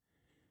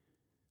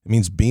 It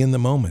means be in the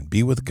moment,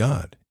 be with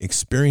God,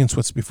 experience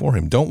what's before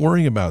him. Don't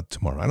worry about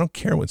tomorrow. I don't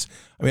care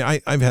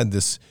I've had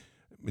this,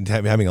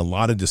 having a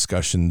lot of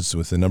discussions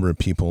with a number of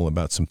people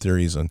about some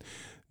theories on,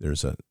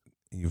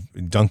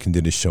 Duncan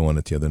did his show on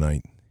it the other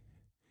night,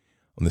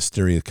 on this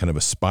theory of kind of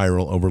a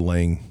spiral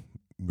overlaying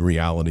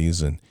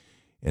realities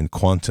and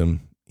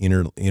quantum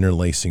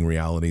interlacing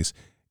realities.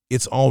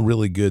 It's all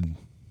really good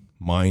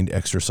mind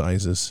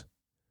exercises.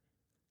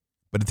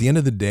 But at the end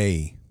of the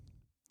day,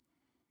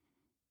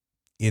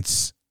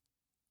 it's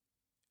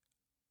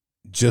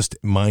just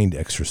mind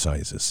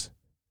exercises.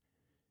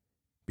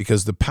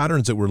 Because the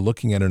patterns that we're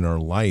looking at in our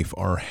life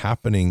are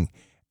happening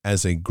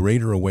as a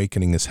greater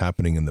awakening is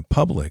happening in the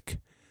public.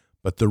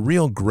 But the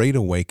real great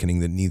awakening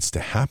that needs to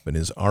happen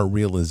is our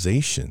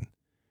realization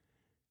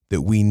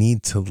that we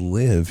need to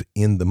live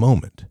in the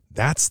moment.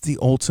 That's the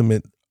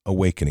ultimate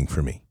awakening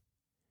for me.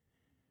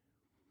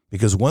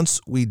 Because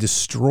once we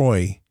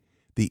destroy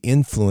the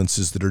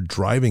influences that are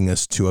driving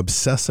us to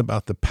obsess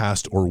about the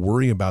past or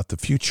worry about the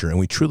future, and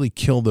we truly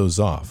kill those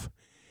off,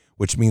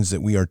 which means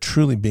that we are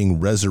truly being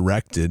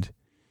resurrected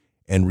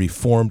and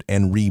reformed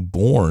and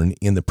reborn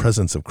in the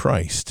presence of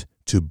Christ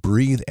to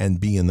breathe and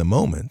be in the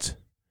moment,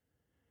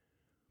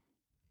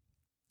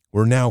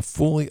 we're now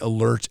fully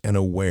alert and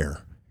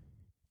aware,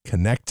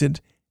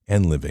 connected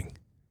and living.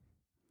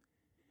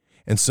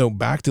 And so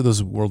back to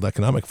those World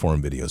Economic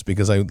Forum videos,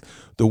 because I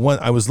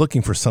was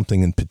looking for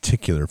something in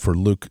particular for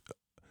Luke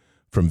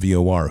from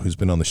VOR, who's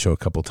been on the show a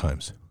couple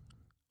times.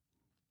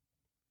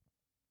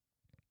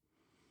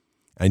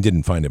 I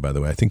didn't find it, by the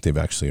way. I think they've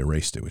actually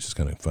erased it, which is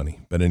kind of funny.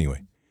 But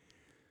anyway.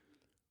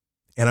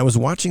 And I was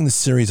watching the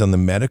series on the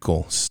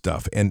medical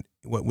stuff, and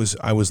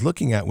I was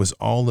looking at was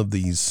all of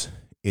these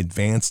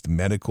advanced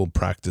medical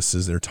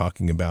practices. They're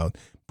talking about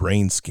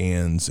brain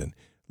scans and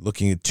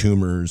looking at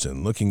tumors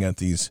and looking at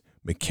these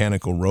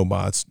mechanical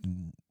robots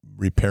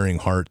repairing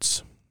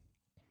hearts.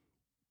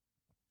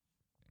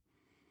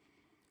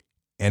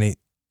 And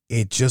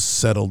it just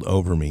settled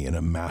over me in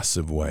a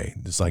massive way.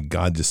 It's like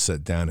God just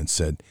sat down and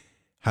said,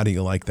 "How do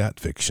you like that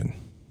fiction?"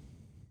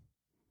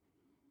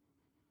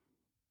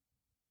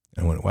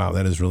 I went, "Wow,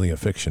 that is really a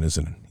fiction,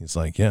 isn't it?" He's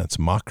like, "Yeah, it's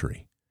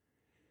mockery.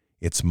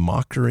 It's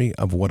mockery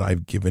of what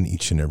I've given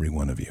each and every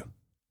one of you.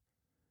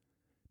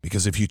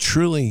 Because if you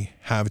truly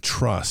have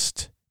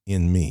trust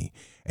in me,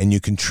 and you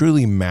can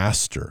truly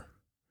master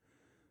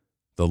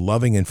the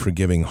loving and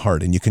forgiving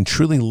heart, and you can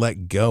truly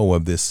let go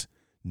of this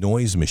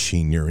noise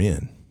machine you're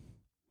in,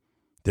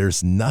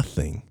 there's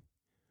nothing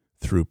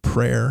through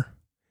prayer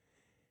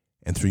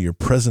and through your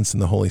presence in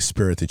the Holy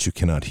Spirit that you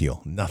cannot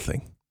heal.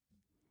 Nothing.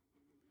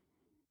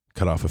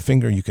 Cut off a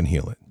finger, you can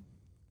heal it.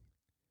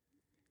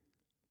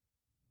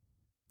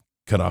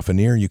 Cut off an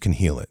ear, you can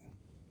heal it.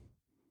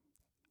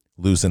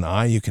 Lose an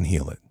eye, you can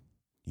heal it.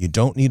 You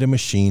don't need a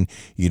machine.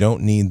 You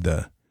don't need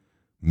the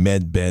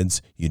med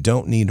beds. You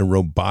don't need a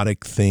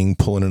robotic thing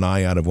pulling an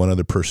eye out of one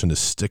other person to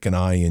stick an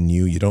eye in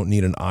you. You don't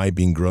need an eye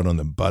being grown on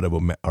the butt of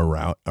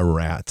a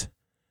rat.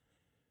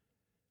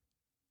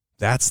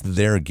 That's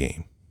their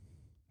game,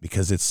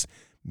 because it's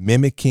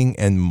mimicking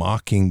and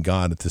mocking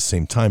God at the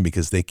same time,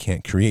 because they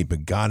can't create.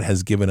 But God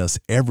has given us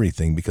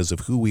everything because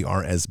of who we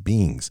are as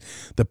beings.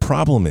 The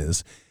problem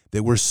is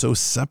that we're so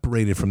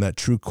separated from that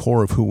true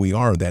core of who we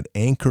are, that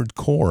anchored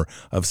core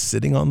of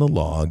sitting on the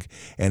log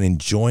and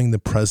enjoying the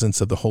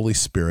presence of the Holy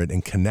Spirit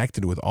and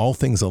connected with all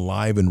things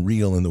alive and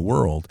real in the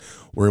world.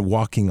 We're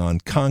walking on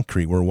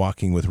concrete. We're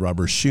walking with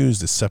rubber shoes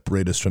that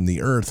separate us from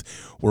the earth.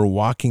 We're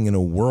walking in a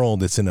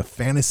world that's in a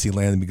fantasy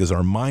land because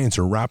our minds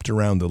are wrapped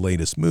around the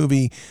latest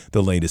movie,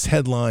 the latest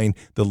headline,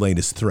 the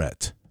latest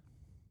threat.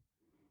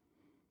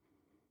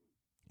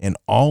 And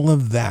all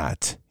of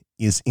that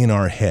is in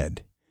our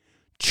head,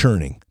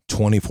 churning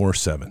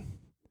 24/7.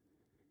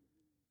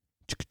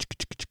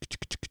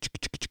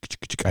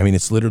 I mean,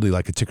 it's literally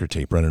like a ticker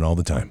tape running all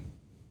the time.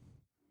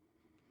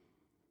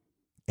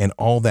 And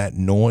all that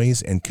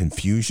noise and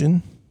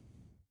confusion,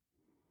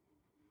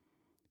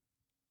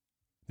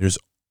 it's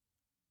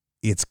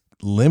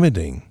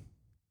limiting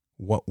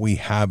what we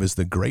have as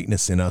the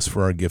greatness in us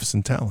for our gifts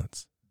and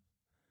talents.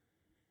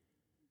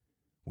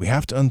 We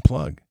have to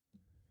unplug.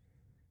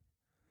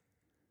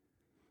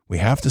 We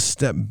have to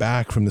step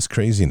back from this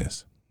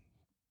craziness.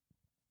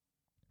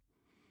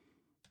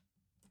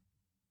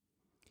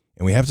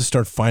 And we have to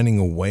start finding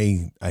a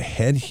way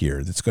ahead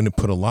here that's going to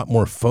put a lot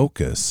more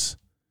focus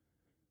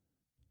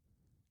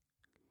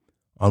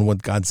on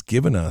what God's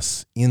given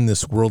us in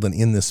this world and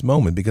in this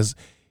moment. Because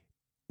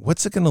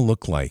what's it going to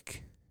look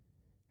like?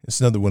 It's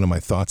another one of my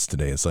thoughts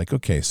today. It's like,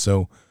 okay,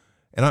 so,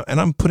 and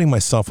I'm putting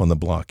myself on the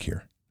block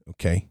here,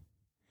 okay?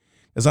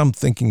 As I'm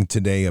thinking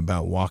today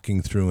about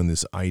walking through and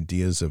these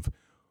ideas of,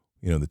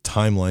 the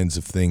timelines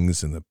of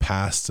things and the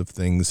pasts of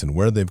things and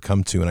where they've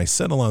come to. And I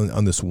settle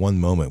on this one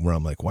moment where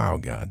I'm like, wow,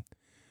 God,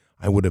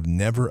 I would have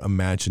never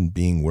imagined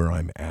being where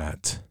I'm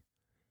at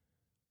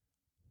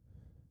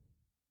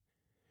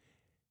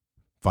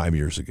 5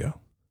 years ago.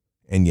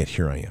 And yet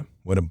here I am.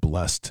 What a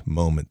blessed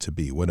moment to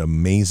be. What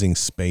amazing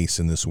space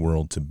in this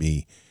world to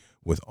be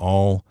with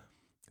all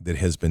that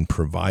has been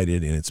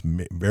provided in its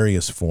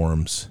various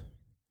forms,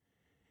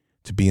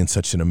 to be in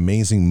such an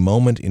amazing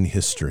moment in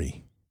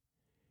history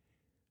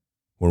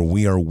where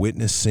we are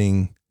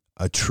witnessing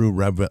a true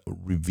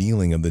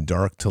revealing of the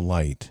dark to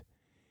light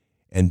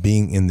and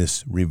being in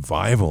this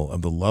revival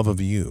of the love of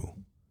you.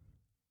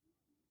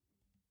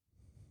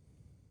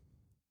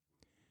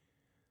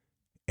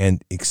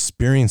 And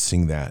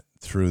experiencing that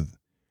through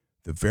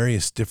the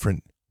various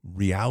different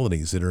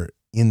realities that are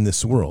in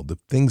this world, the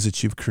things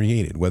that you've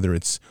created, whether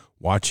it's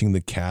watching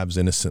the Cavs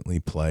innocently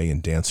play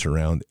and dance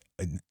around.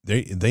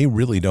 They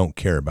really don't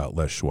care about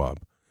Klaus Schwab.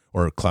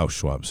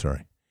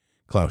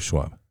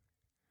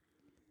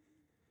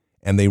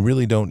 And they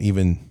really don't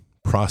even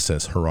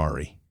process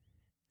Harari.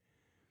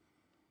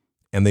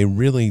 And they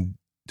really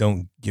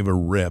don't give a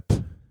rip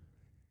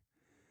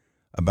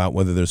about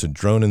whether there's a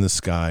drone in the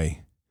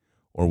sky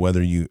or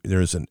whether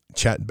there's a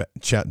chatbot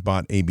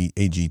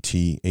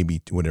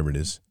AGT, whatever it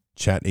is,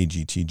 chat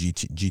AGT,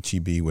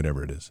 GTB,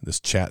 whatever it is, this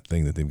chat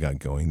thing that they've got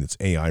going, that's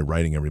AI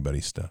writing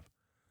everybody's stuff.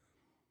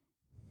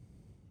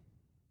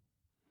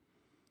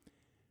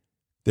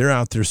 They're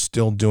out there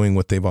still doing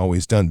what they've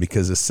always done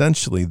because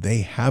essentially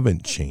they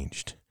haven't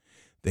changed.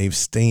 They've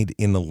stayed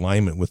in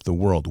alignment with the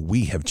world.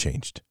 We have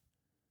changed.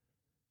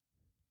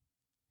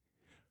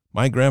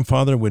 My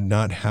grandfather would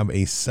not have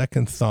a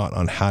second thought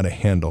on how to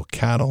handle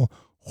cattle,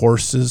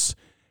 horses,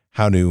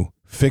 how to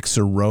fix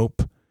a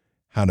rope,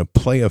 how to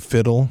play a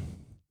fiddle,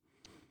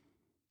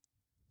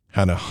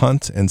 how to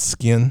hunt and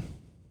skin,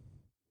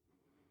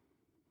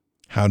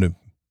 how to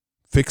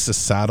fix a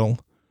saddle,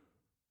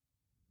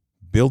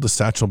 build a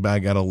satchel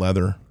bag out of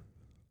leather,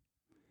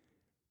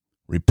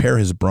 repair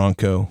his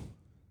Bronco,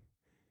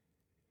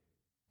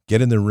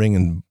 get in the ring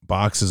and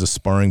box as a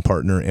sparring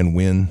partner and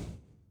win.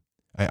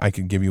 I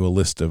could give you a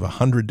list of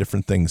 100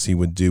 different things he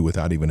would do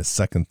without even a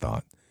second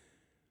thought.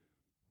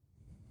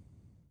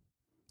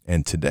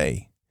 And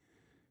today,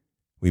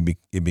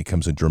 it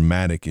becomes a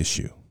dramatic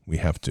issue. We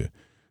have to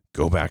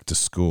go back to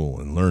school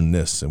and learn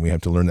this, and we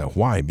have to learn that.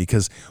 Why?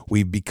 Because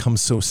we've become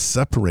so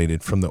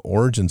separated from the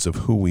origins of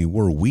who we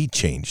were. We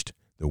changed.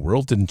 The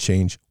world didn't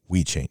change.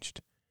 We changed.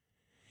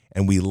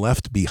 And we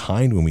left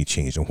behind when we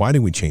changed. And why did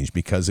we change?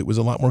 Because it was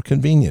a lot more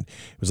convenient.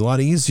 It was a lot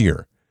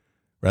easier,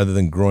 rather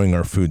than growing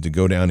our food, to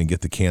go down and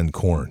get the canned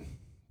corn.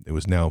 It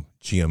was now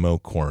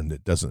GMO corn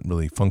that doesn't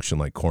really function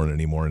like corn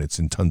anymore, and it's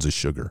in tons of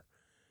sugar.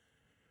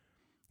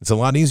 It's a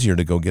lot easier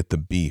to go get the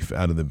beef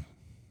out of the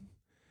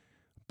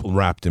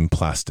wrapped in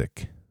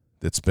plastic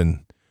that's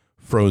been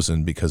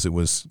frozen because it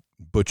was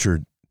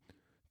butchered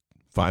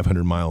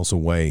 500 miles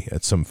away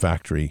at some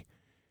factory,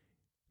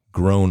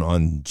 grown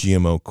on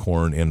GMO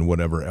corn and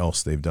whatever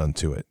else they've done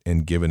to it,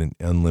 and given an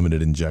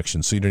unlimited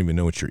injection. So you don't even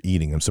know what you're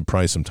eating. I'm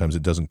surprised sometimes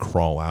it doesn't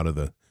crawl out of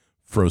the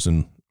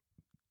frozen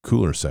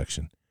cooler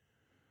section.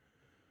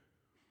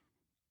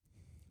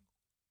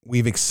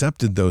 We've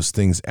accepted those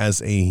things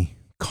as a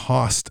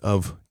cost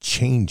of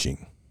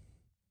changing.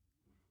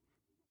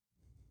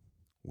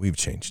 We've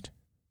changed.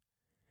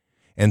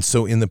 And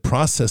so in the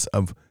process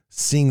of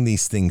seeing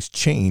these things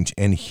change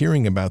and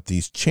hearing about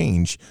these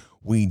change,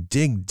 we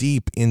dig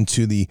deep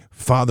into the,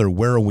 Father,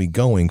 where are we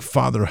going?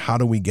 Father, how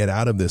do we get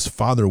out of this?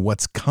 Father,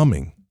 what's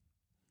coming?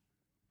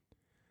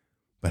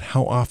 But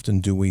how often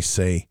do we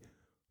say,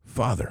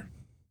 Father,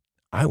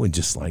 I would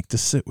just like to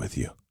sit with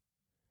you.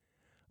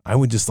 I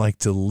would just like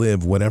to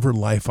live whatever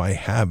life I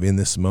have in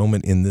this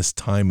moment, in this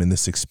time, in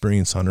this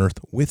experience on earth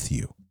with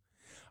you.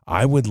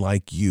 I would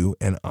like you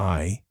and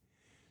I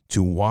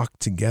to walk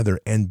together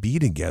and be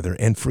together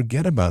and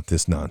forget about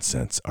this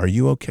nonsense. Are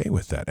you okay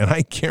with that? And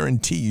I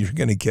guarantee you're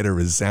going to get a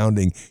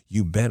resounding,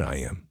 you bet I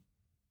am.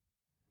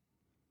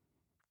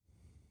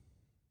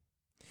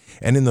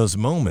 And in those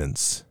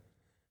moments,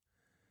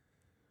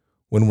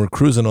 when we're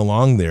cruising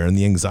along there and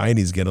the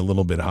anxieties get a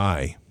little bit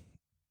high,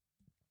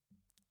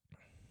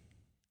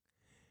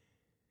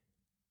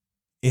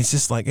 it's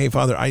just like, hey,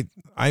 Father,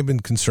 I've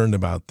been concerned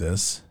about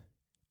this.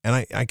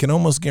 And I can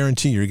almost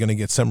guarantee you're going to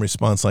get some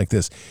response like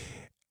this.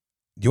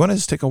 Do you want to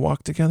just take a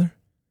walk together?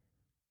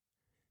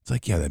 It's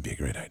like, yeah, that'd be a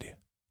great idea.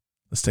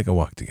 Let's take a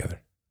walk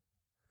together.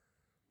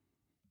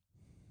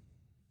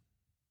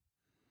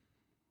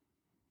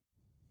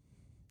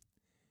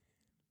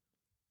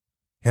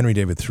 Henry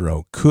David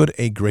Thoreau, could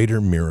a greater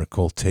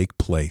miracle take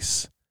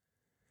place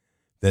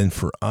than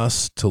for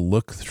us to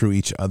look through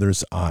each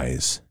other's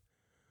eyes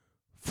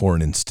for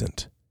an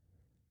instant?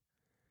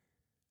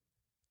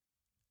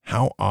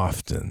 How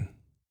often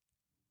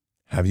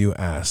have you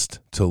asked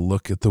to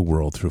look at the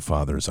world through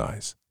Father's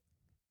eyes?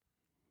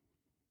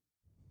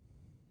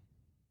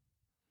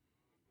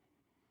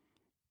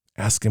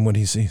 Ask him what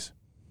he sees.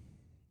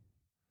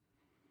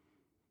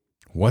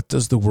 What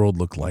does the world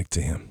look like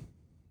to him?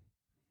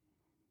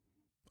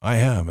 I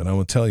have, and I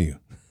will tell you,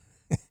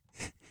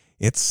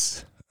 I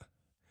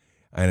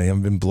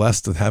have been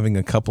blessed with having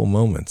a couple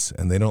moments,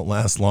 and they don't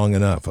last long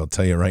enough, I'll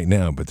tell you right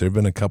now, but there have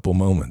been a couple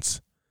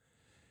moments.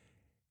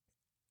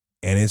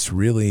 And it's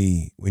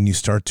really, when you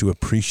start to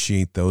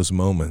appreciate those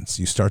moments,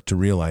 you start to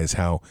realize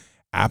how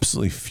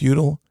absolutely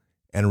futile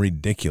and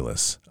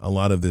ridiculous a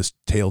lot of this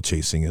tail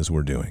chasing is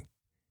we're doing.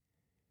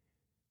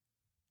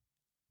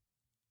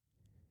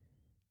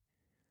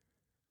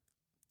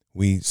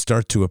 We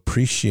start to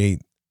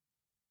appreciate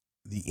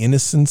the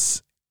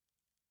innocence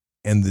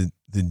and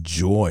the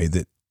joy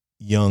that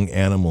young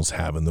animals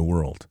have in the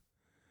world.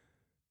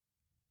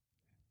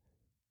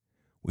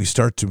 We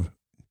start to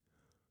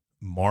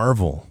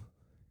marvel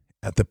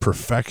at the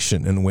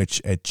perfection in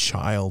which a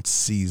child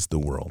sees the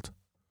world.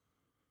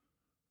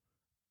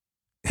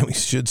 And we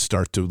should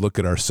start to look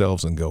at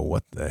ourselves and go,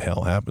 what the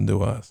hell happened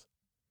to us?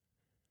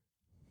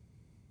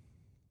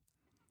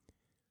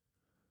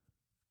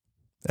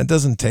 That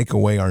doesn't take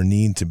away our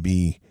need to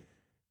be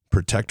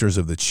protectors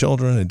of the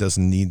children. It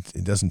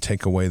doesn't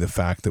take away the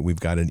fact that we've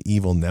got an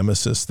evil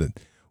nemesis that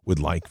would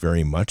like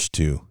very much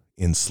to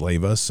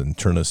enslave us and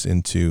turn us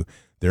into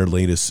their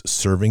latest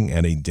serving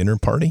at a dinner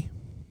party.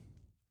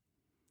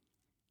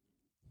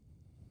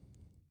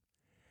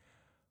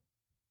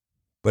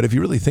 But if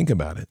you really think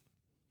about it,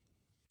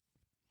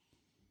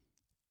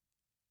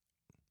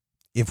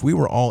 if we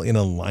were all in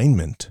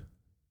alignment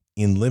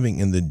in living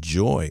in the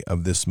joy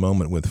of this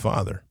moment with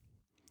Father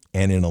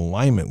and in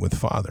alignment with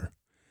Father,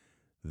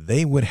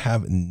 they would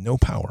have no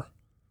power.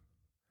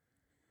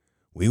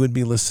 We would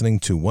be listening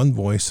to one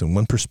voice and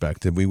one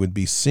perspective. We would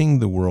be seeing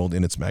the world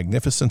in its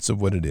magnificence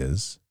of what it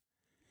is.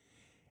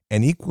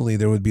 And equally,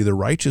 there would be the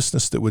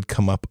righteousness that would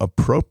come up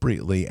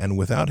appropriately and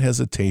without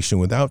hesitation,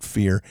 without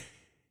fear,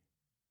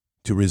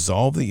 to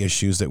resolve the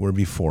issues that were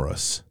before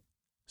us,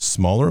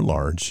 small or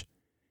large,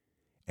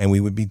 and we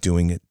would be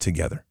doing it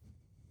together.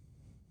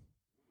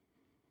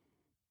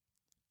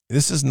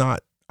 This is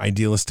not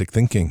idealistic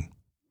thinking.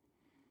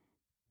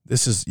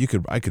 This is,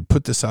 I could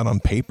put this out on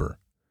paper.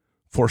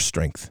 Force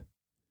strength,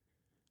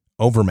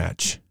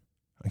 overmatch.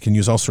 I can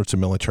use all sorts of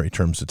military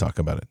terms to talk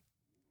about it.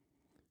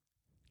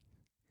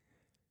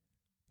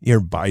 You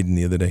heard Biden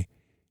the other day,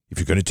 if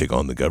you're going to take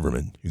on the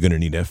government, you're going to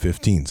need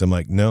F-15s. I'm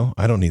like, no,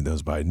 I don't need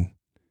those, Biden.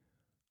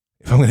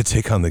 If I'm going to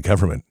take on the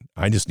government,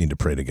 I just need to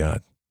pray to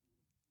God.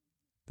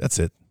 That's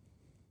it.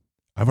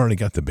 I've already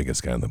got the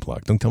biggest guy on the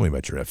block. Don't tell me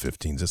about your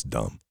F-15s. That's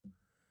dumb.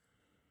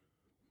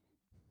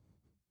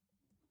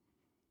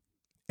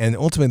 And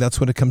ultimately, that's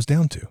what it comes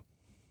down to.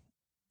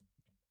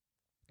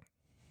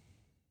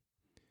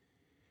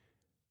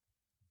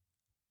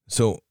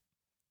 So,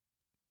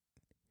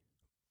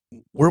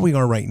 where we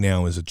are right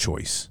now is a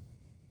choice.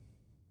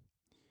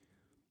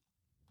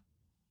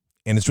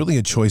 And it's really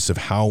a choice of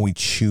how we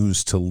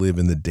choose to live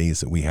in the days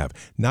that we have.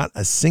 Not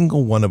a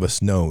single one of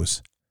us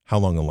knows how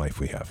long a life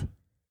we have.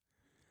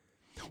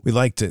 We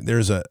like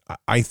to,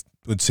 I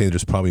would say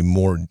there's probably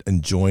more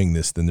enjoying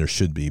this than there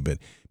should be, but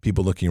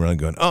people looking around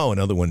going, oh,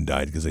 another one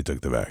died because they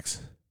took the vax.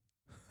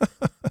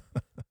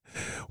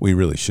 We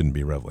really shouldn't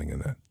be reveling in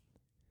that.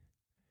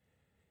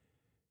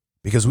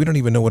 Because we don't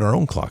even know what our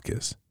own clock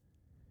is.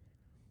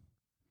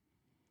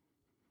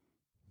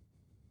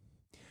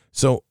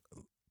 So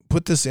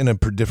put this in a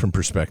different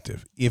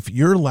perspective. If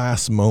your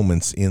last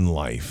moments in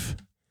life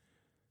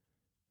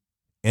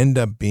end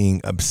up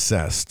being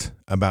obsessed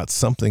about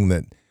something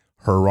that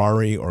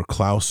Harari or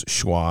Klaus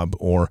Schwab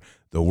or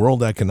the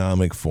World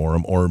Economic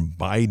Forum or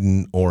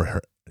Biden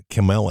or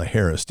Kamala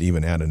Harris, to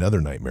even add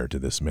another nightmare to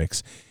this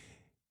mix,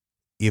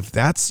 if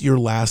that's your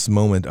last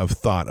moment of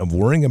thought of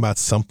worrying about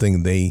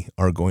something they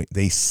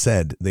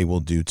said they will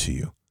do to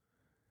you,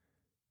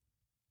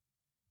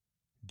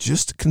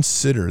 just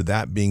consider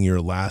that being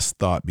your last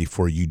thought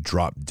before you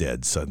drop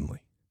dead suddenly.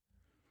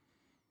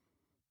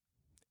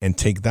 And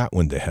take that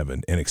one to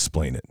heaven and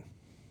explain it.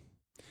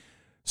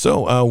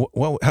 So,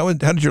 how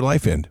did your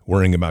life end?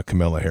 Worrying about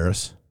Kamala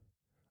Harris?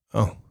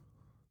 Oh.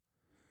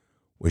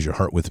 Was your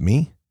heart with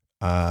me?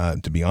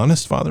 To be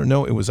honest, Father,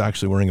 no, it was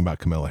actually worrying about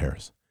Kamala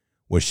Harris.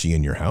 Was she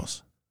in your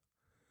house?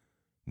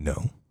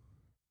 No.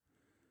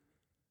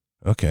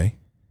 Okay.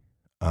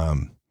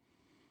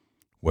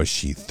 Was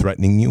she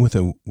threatening you with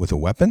a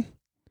weapon?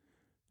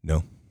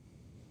 No.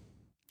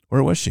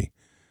 Where was she?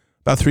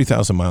 About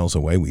 3,000 miles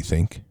away, we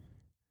think.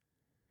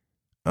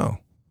 Oh.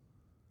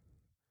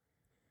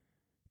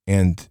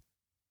 And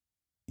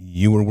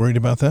you were worried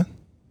about that?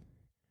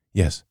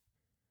 Yes.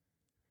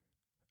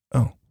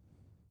 Oh.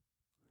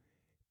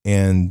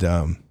 And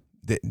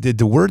did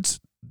the words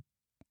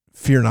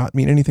fear not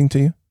mean anything to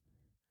you?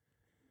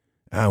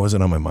 I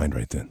wasn't on my mind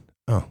right then.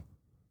 Oh.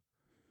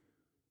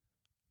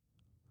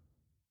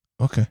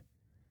 Okay.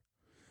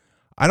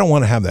 I don't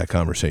want to have that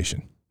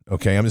conversation.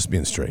 Okay, I'm just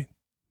being straight.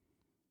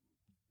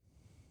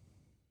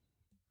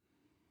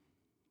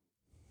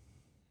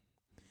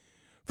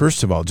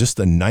 First of all, just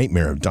the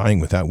nightmare of dying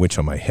with that witch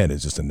on my head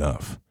is just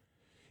enough.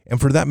 And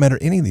for that matter,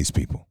 any of these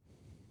people.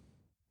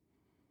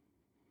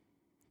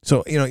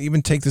 So,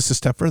 even take this a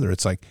step further.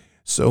 It's like,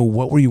 so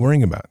what were you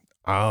worrying about?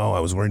 Oh, I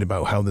was worried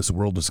about how this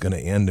world was going to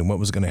end and what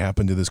was going to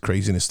happen to this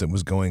craziness that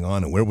was going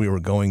on and where we were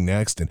going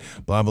next and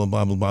blah, blah,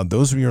 blah, blah, blah.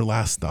 Those were your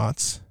last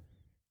thoughts.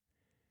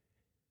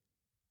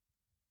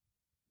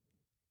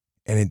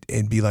 And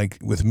it'd be like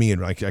with me,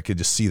 and I could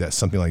just see that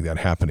something like that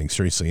happening,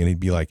 seriously. And it'd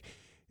be like,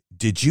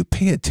 did you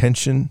pay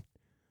attention?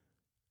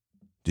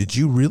 Did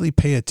you really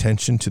pay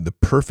attention to the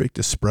perfect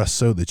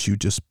espresso that you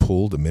just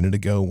pulled a minute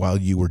ago while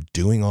you were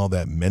doing all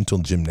that mental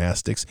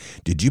gymnastics?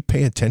 Did you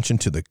pay attention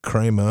to the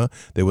crema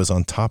that was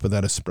on top of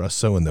that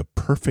espresso and the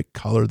perfect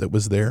color that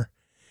was there?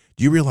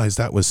 Do you realize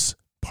that was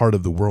part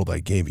of the world I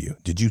gave you?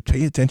 Did you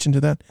pay attention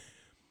to that?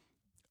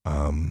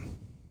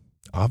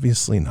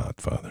 Obviously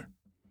not, Father.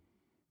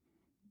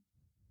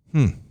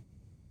 And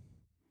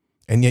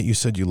yet you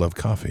said you love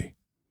coffee,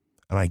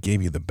 and I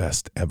gave you the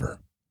best ever.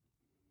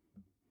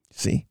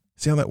 See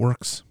how that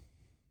works?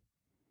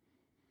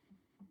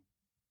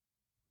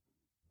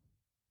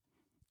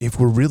 If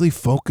we're really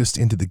focused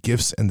into the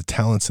gifts and the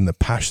talents and the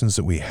passions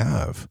that we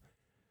have,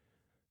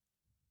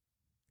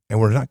 and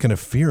we're not going to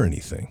fear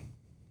anything.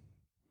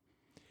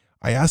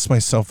 I ask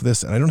myself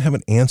this, and I don't have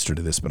an answer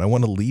to this, but I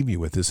want to leave you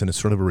with this in a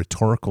sort of a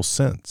rhetorical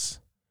sense.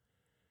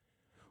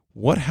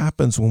 What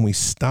happens when we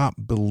stop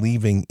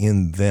believing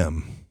in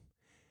them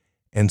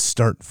and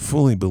start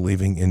fully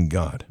believing in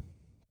God?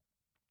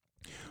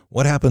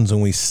 What happens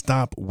when we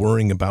stop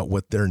worrying about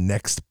what their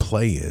next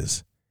play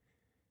is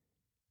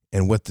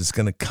and what is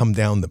going to come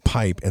down the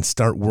pipe and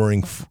start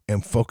worrying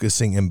and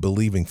focusing and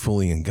believing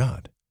fully in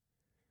God?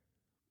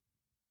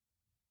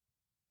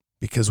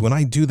 Because when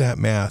I do that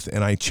math,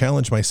 and I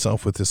challenge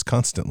myself with this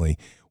constantly,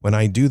 when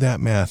I do that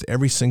math,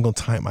 every single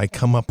time I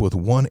come up with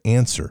one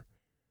answer,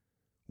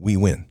 we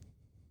win.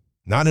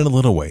 Not in a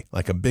little way,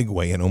 like a big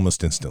way, and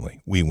almost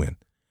instantly, we win.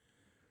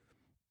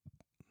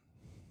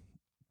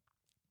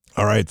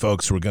 All right,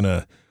 folks, we're going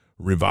to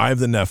revive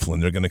the Nephilim.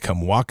 They're going to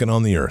come walking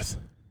on the earth.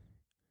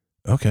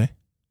 Okay.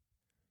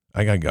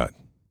 I got God.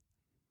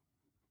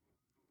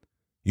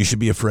 You should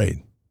be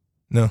afraid.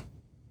 No.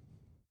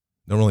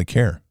 Don't really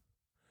care.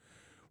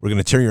 We're going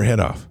to tear your head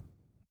off.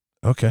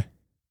 Okay.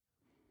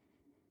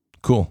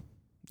 Cool.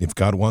 If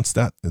God wants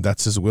that, if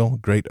that's his will,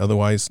 great.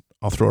 Otherwise,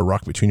 I'll throw a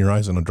rock between your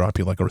eyes and I'll drop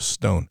you like a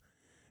stone.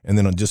 And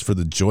then just for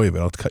the joy of it,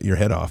 I'll cut your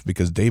head off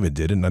because David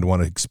did it, and I'd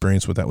want to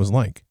experience what that was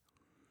like.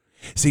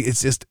 See,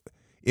 it's just,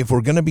 if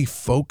we're going to be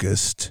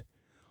focused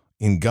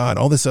in God,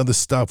 all this other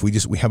stuff,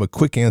 we have a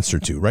quick answer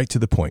to, right to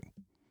the point.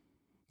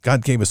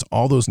 God gave us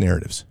all those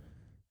narratives.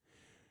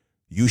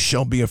 You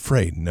shall be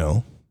afraid.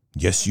 No.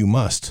 Yes, you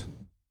must.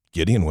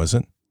 Gideon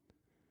wasn't.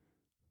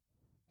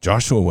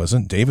 Joshua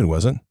wasn't. David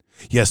wasn't.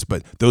 Yes,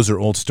 but those are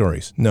old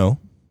stories. No.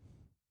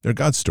 They're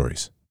God's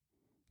stories.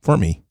 For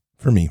me,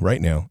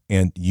 right now.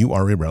 And you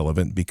are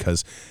irrelevant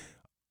because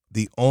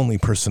the only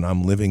person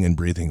I'm living and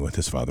breathing with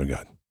is Father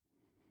God.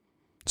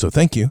 So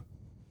thank you.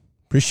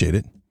 Appreciate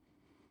it.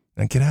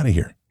 Now get out of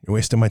here. You're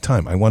wasting my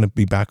time. I want to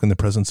be back in the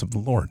presence of the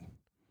Lord.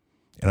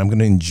 And I'm going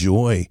to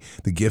enjoy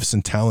the gifts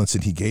and talents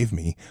that he gave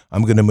me.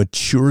 I'm going to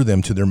mature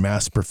them to their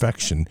mass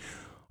perfection.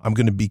 I'm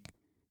going to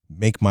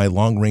make my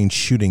long-range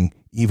shooting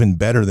even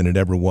better than it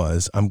ever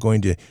was. I'm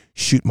going to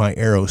shoot my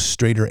arrow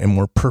straighter and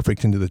more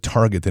perfect into the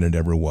target than it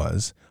ever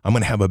was. I'm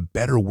going to have a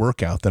better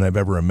workout than I've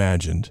ever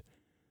imagined.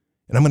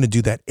 And I'm going to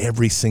do that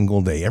every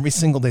single day. Every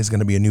single day is going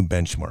to be a new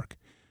benchmark.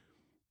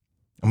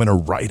 I'm going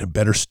to write a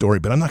better story,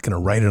 but I'm not going to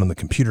write it on the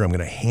computer. I'm going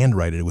to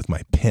handwrite it with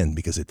my pen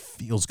because it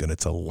feels good.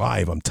 It's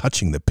alive. I'm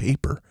touching the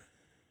paper.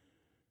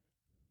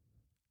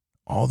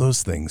 All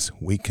those things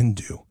we can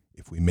do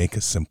if we make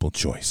a simple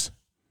choice.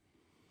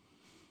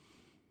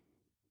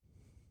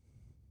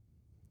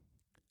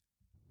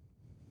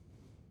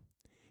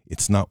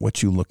 It's not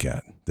what you look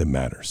at that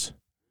matters.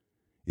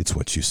 It's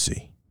what you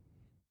see.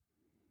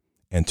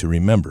 And to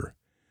remember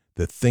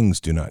that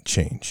things do not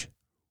change.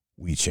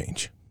 We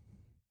change.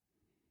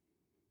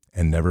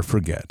 And never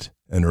forget,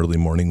 an early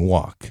morning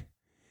walk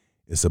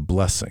is a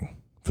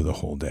blessing for the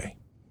whole day.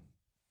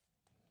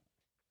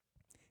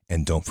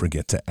 And don't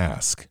forget to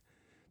ask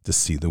to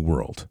see the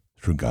world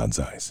through God's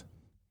eyes.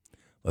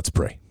 Let's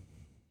pray.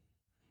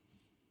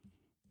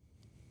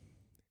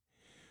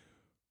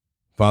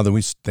 Father,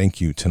 we thank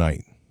you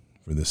tonight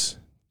for this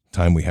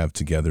time we have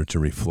together to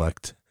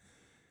reflect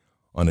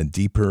on a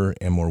deeper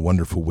and more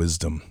wonderful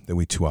wisdom that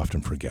we too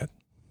often forget,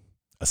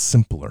 a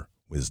simpler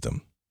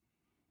wisdom.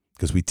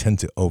 because we tend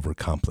to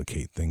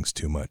overcomplicate things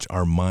too much.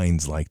 Our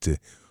minds like to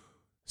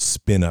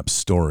spin up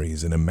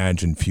stories and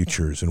imagine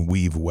futures and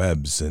weave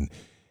webs and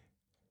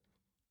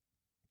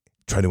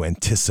try to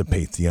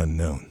anticipate the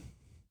unknown.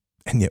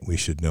 And yet we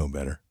should know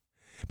better,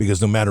 because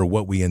no matter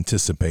what we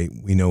anticipate,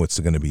 we know it's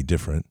going to be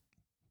different.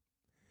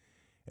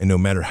 And no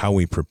matter how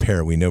we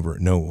prepare, we never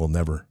know it will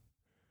never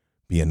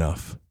be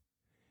enough.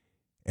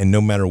 And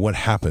no matter what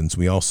happens,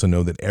 we also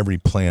know that every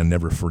plan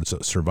never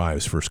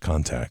survives first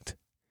contact.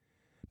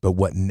 But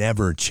what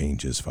never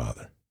changes,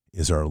 Father,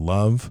 is our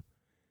love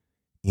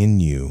in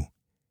you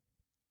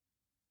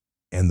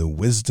and the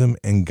wisdom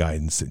and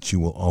guidance that you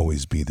will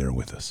always be there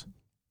with us.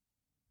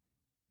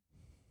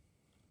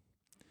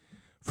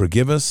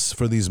 Forgive us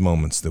for these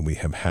moments that we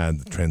have had,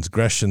 the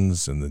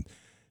transgressions and the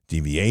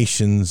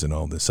deviations and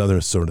all this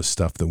other sort of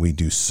stuff that we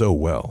do so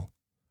well,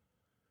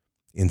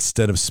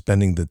 instead of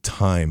spending the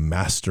time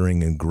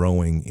mastering and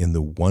growing in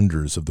the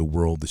wonders of the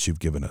world that you've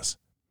given us.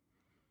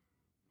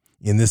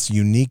 In this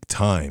unique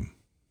time,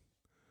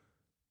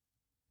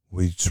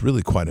 which is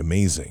really quite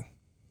amazing,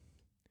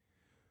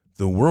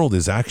 the world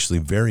is actually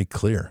very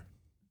clear.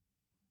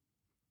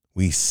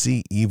 We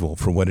see evil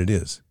for what it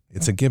is.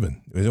 It's a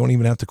given. We don't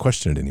even have to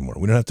question it anymore.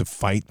 We don't have to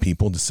fight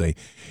people to say,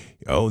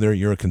 oh,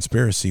 you're a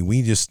conspiracy.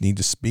 We just need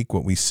to speak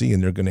what we see,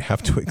 and they're going to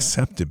have to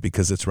accept it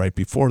because it's right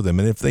before them.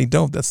 And if they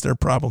don't, that's their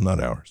problem, not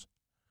ours.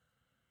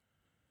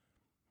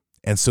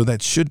 And so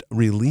that should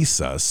release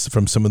us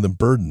from some of the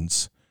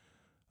burdens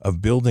of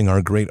building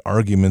our great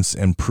arguments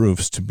and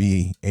proofs to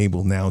be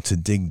able now to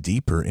dig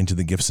deeper into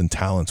the gifts and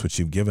talents which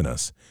you've given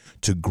us,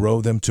 to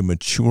grow them, to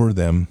mature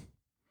them,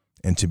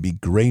 and to be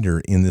greater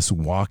in this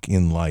walk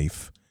in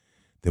life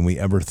than we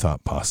ever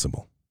thought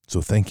possible.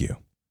 So thank you.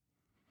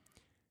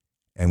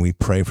 And we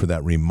pray for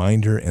that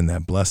reminder and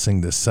that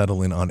blessing to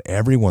settle in on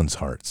everyone's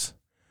hearts,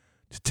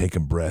 to take a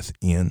breath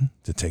in,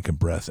 to take a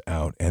breath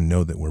out, and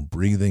know that we're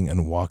breathing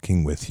and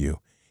walking with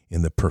you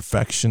in the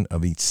perfection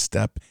of each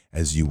step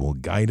as you will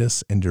guide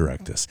us and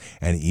direct us.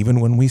 And even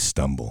when we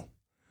stumble,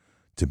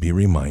 to be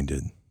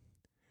reminded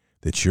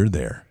that you're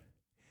there,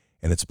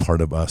 and it's part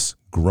of us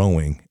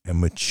growing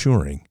and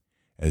maturing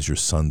as your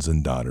sons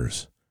and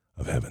daughters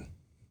of heaven.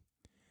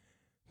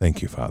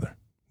 Thank you, Father.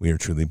 We are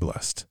truly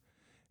blessed.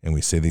 And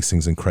we say these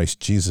things in Christ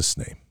Jesus'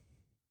 name.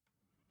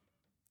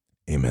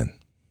 Amen.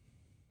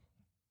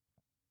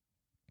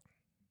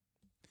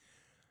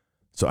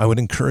 So I would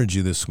encourage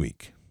you this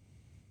week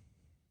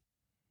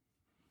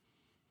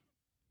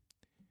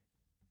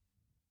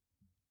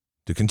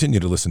to continue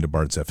to listen to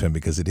Bards FM,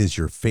 because it is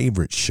your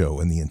favorite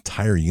show in the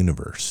entire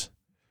universe.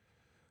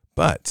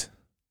 But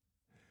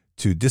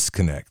to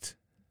disconnect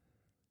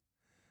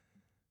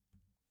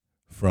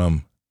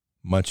from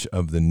much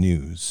of the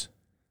news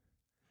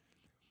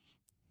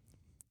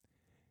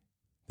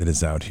that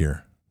is out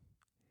here,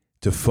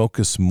 to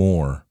focus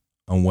more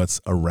on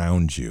what's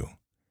around you,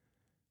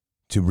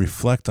 to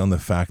reflect on the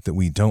fact that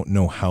we don't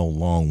know how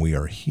long we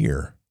are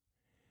here,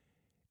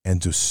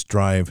 and to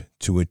strive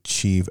to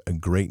achieve a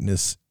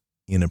greatness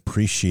in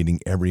appreciating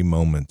every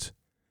moment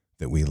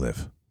that we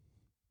live.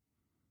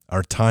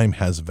 Our time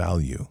has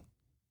value.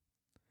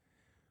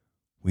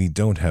 We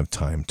don't have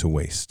time to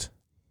waste.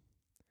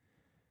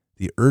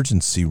 The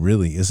urgency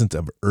really isn't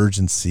of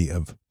urgency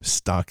of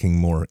stocking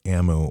more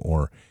ammo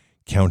or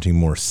counting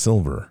more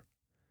silver.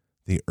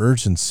 The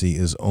urgency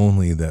is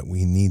only that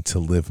we need to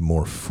live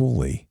more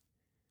fully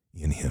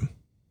in Him.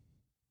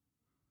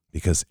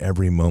 Because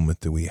every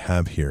moment that we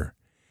have here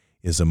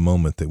is a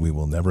moment that we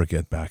will never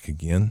get back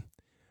again,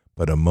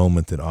 but a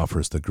moment that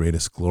offers the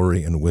greatest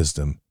glory and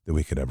wisdom that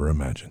we could ever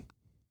imagine.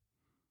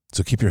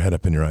 So keep your head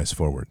up and your eyes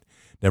forward.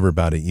 Never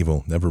bow to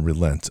evil, never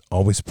relent,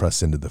 always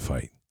press into the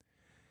fight.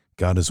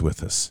 God is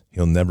with us.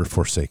 He'll never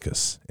forsake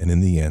us. And in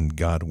the end,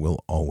 God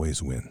will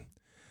always win.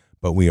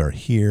 But we are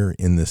here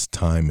in this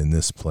time, in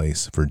this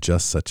place, for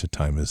just such a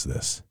time as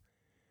this.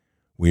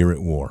 We are at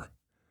war.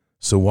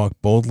 So walk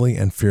boldly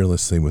and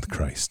fearlessly with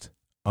Christ.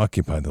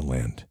 Occupy the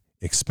land.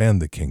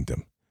 Expand the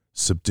kingdom.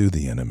 Subdue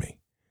the enemy.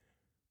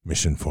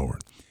 Mission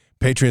forward.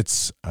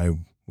 Patriots, I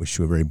wish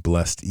you a very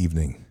blessed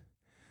evening.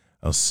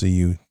 I'll see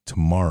you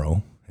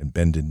tomorrow at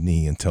Bended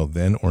Knee. Until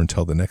then, or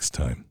until the next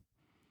time,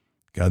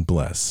 God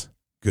bless.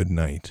 Good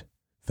night.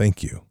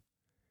 Thank you.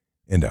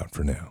 And out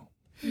for now.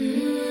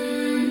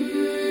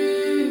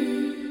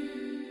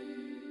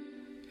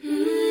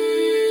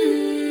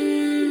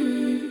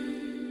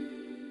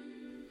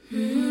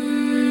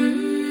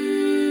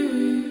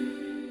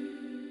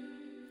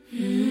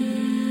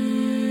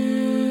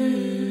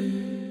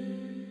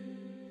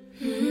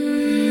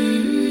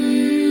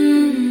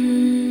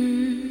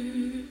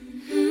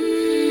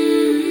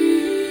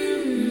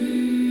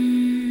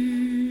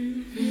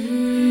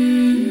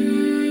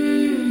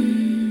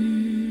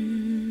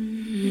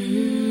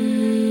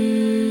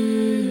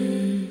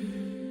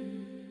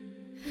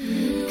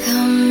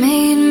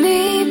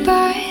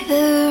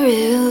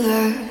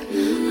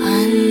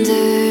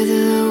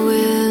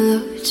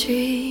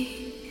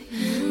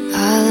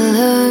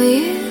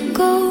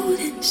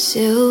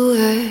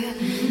 Silver,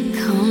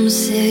 come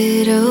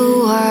sit a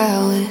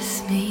while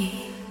with me.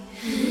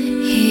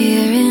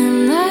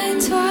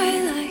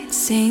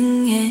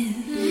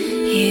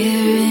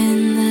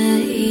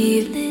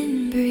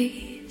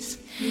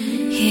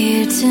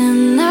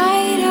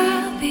 tonight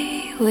I'll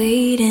be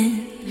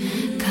waiting.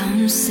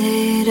 Come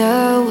sit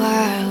a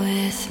while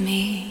with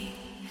me.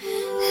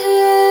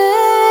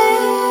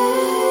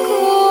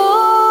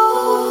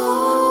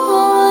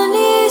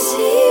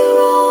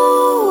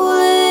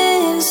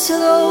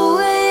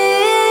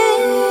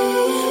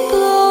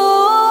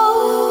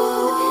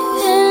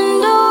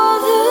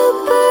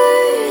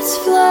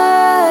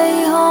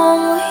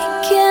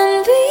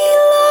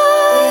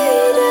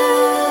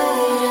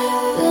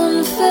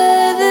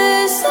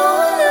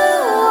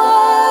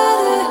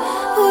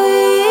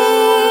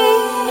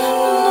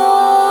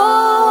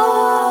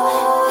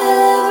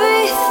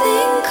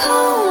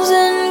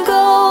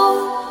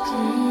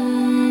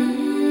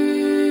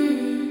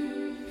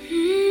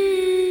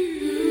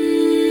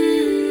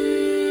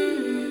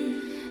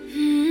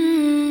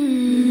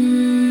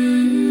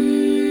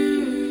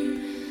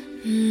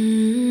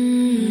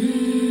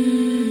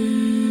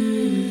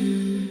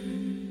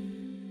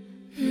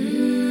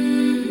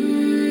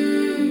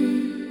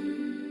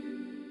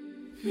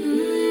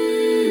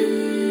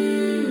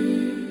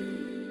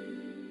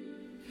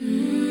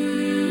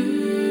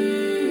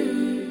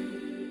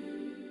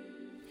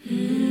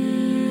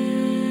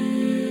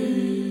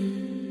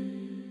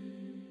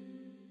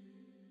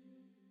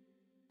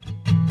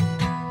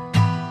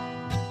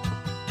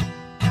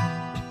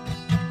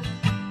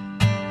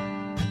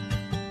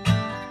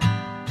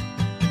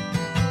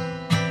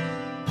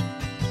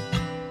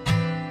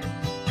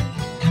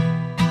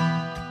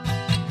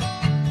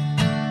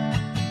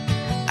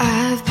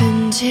 I've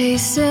been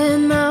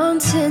chasing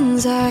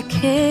mountains I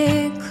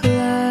can't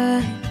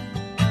climb,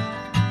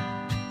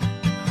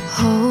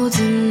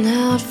 holding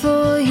out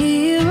for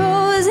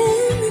heroes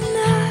in the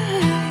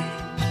night.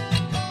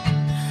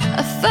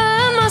 I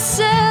find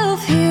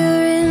myself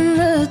here in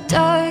the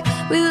dark.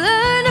 We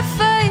learn to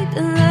fight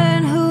and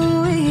learn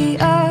who we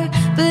are,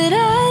 but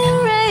I am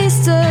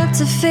raised up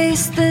to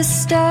face the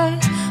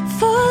stars,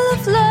 full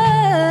of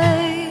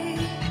light.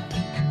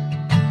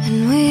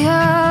 And we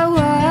are wild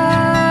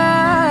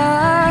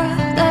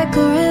like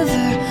a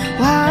river,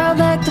 wild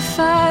like the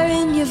fire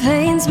in your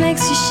veins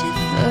makes you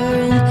shiver.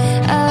 And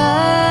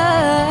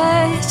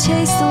I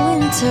chase the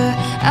winter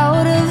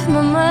out of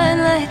my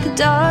mind like the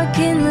dark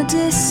in the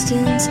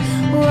distance.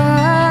 Wild,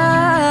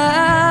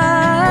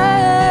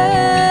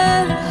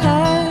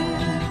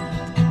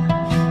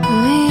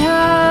 we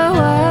are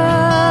wild.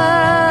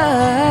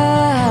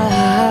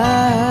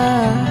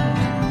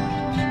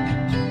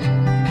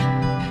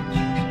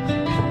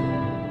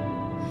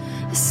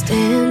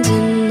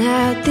 Standing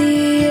at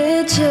the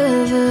edge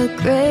of a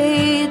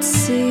great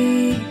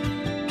sea,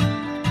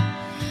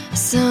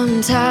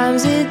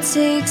 sometimes it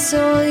takes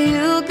all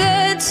you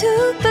got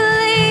to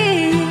believe.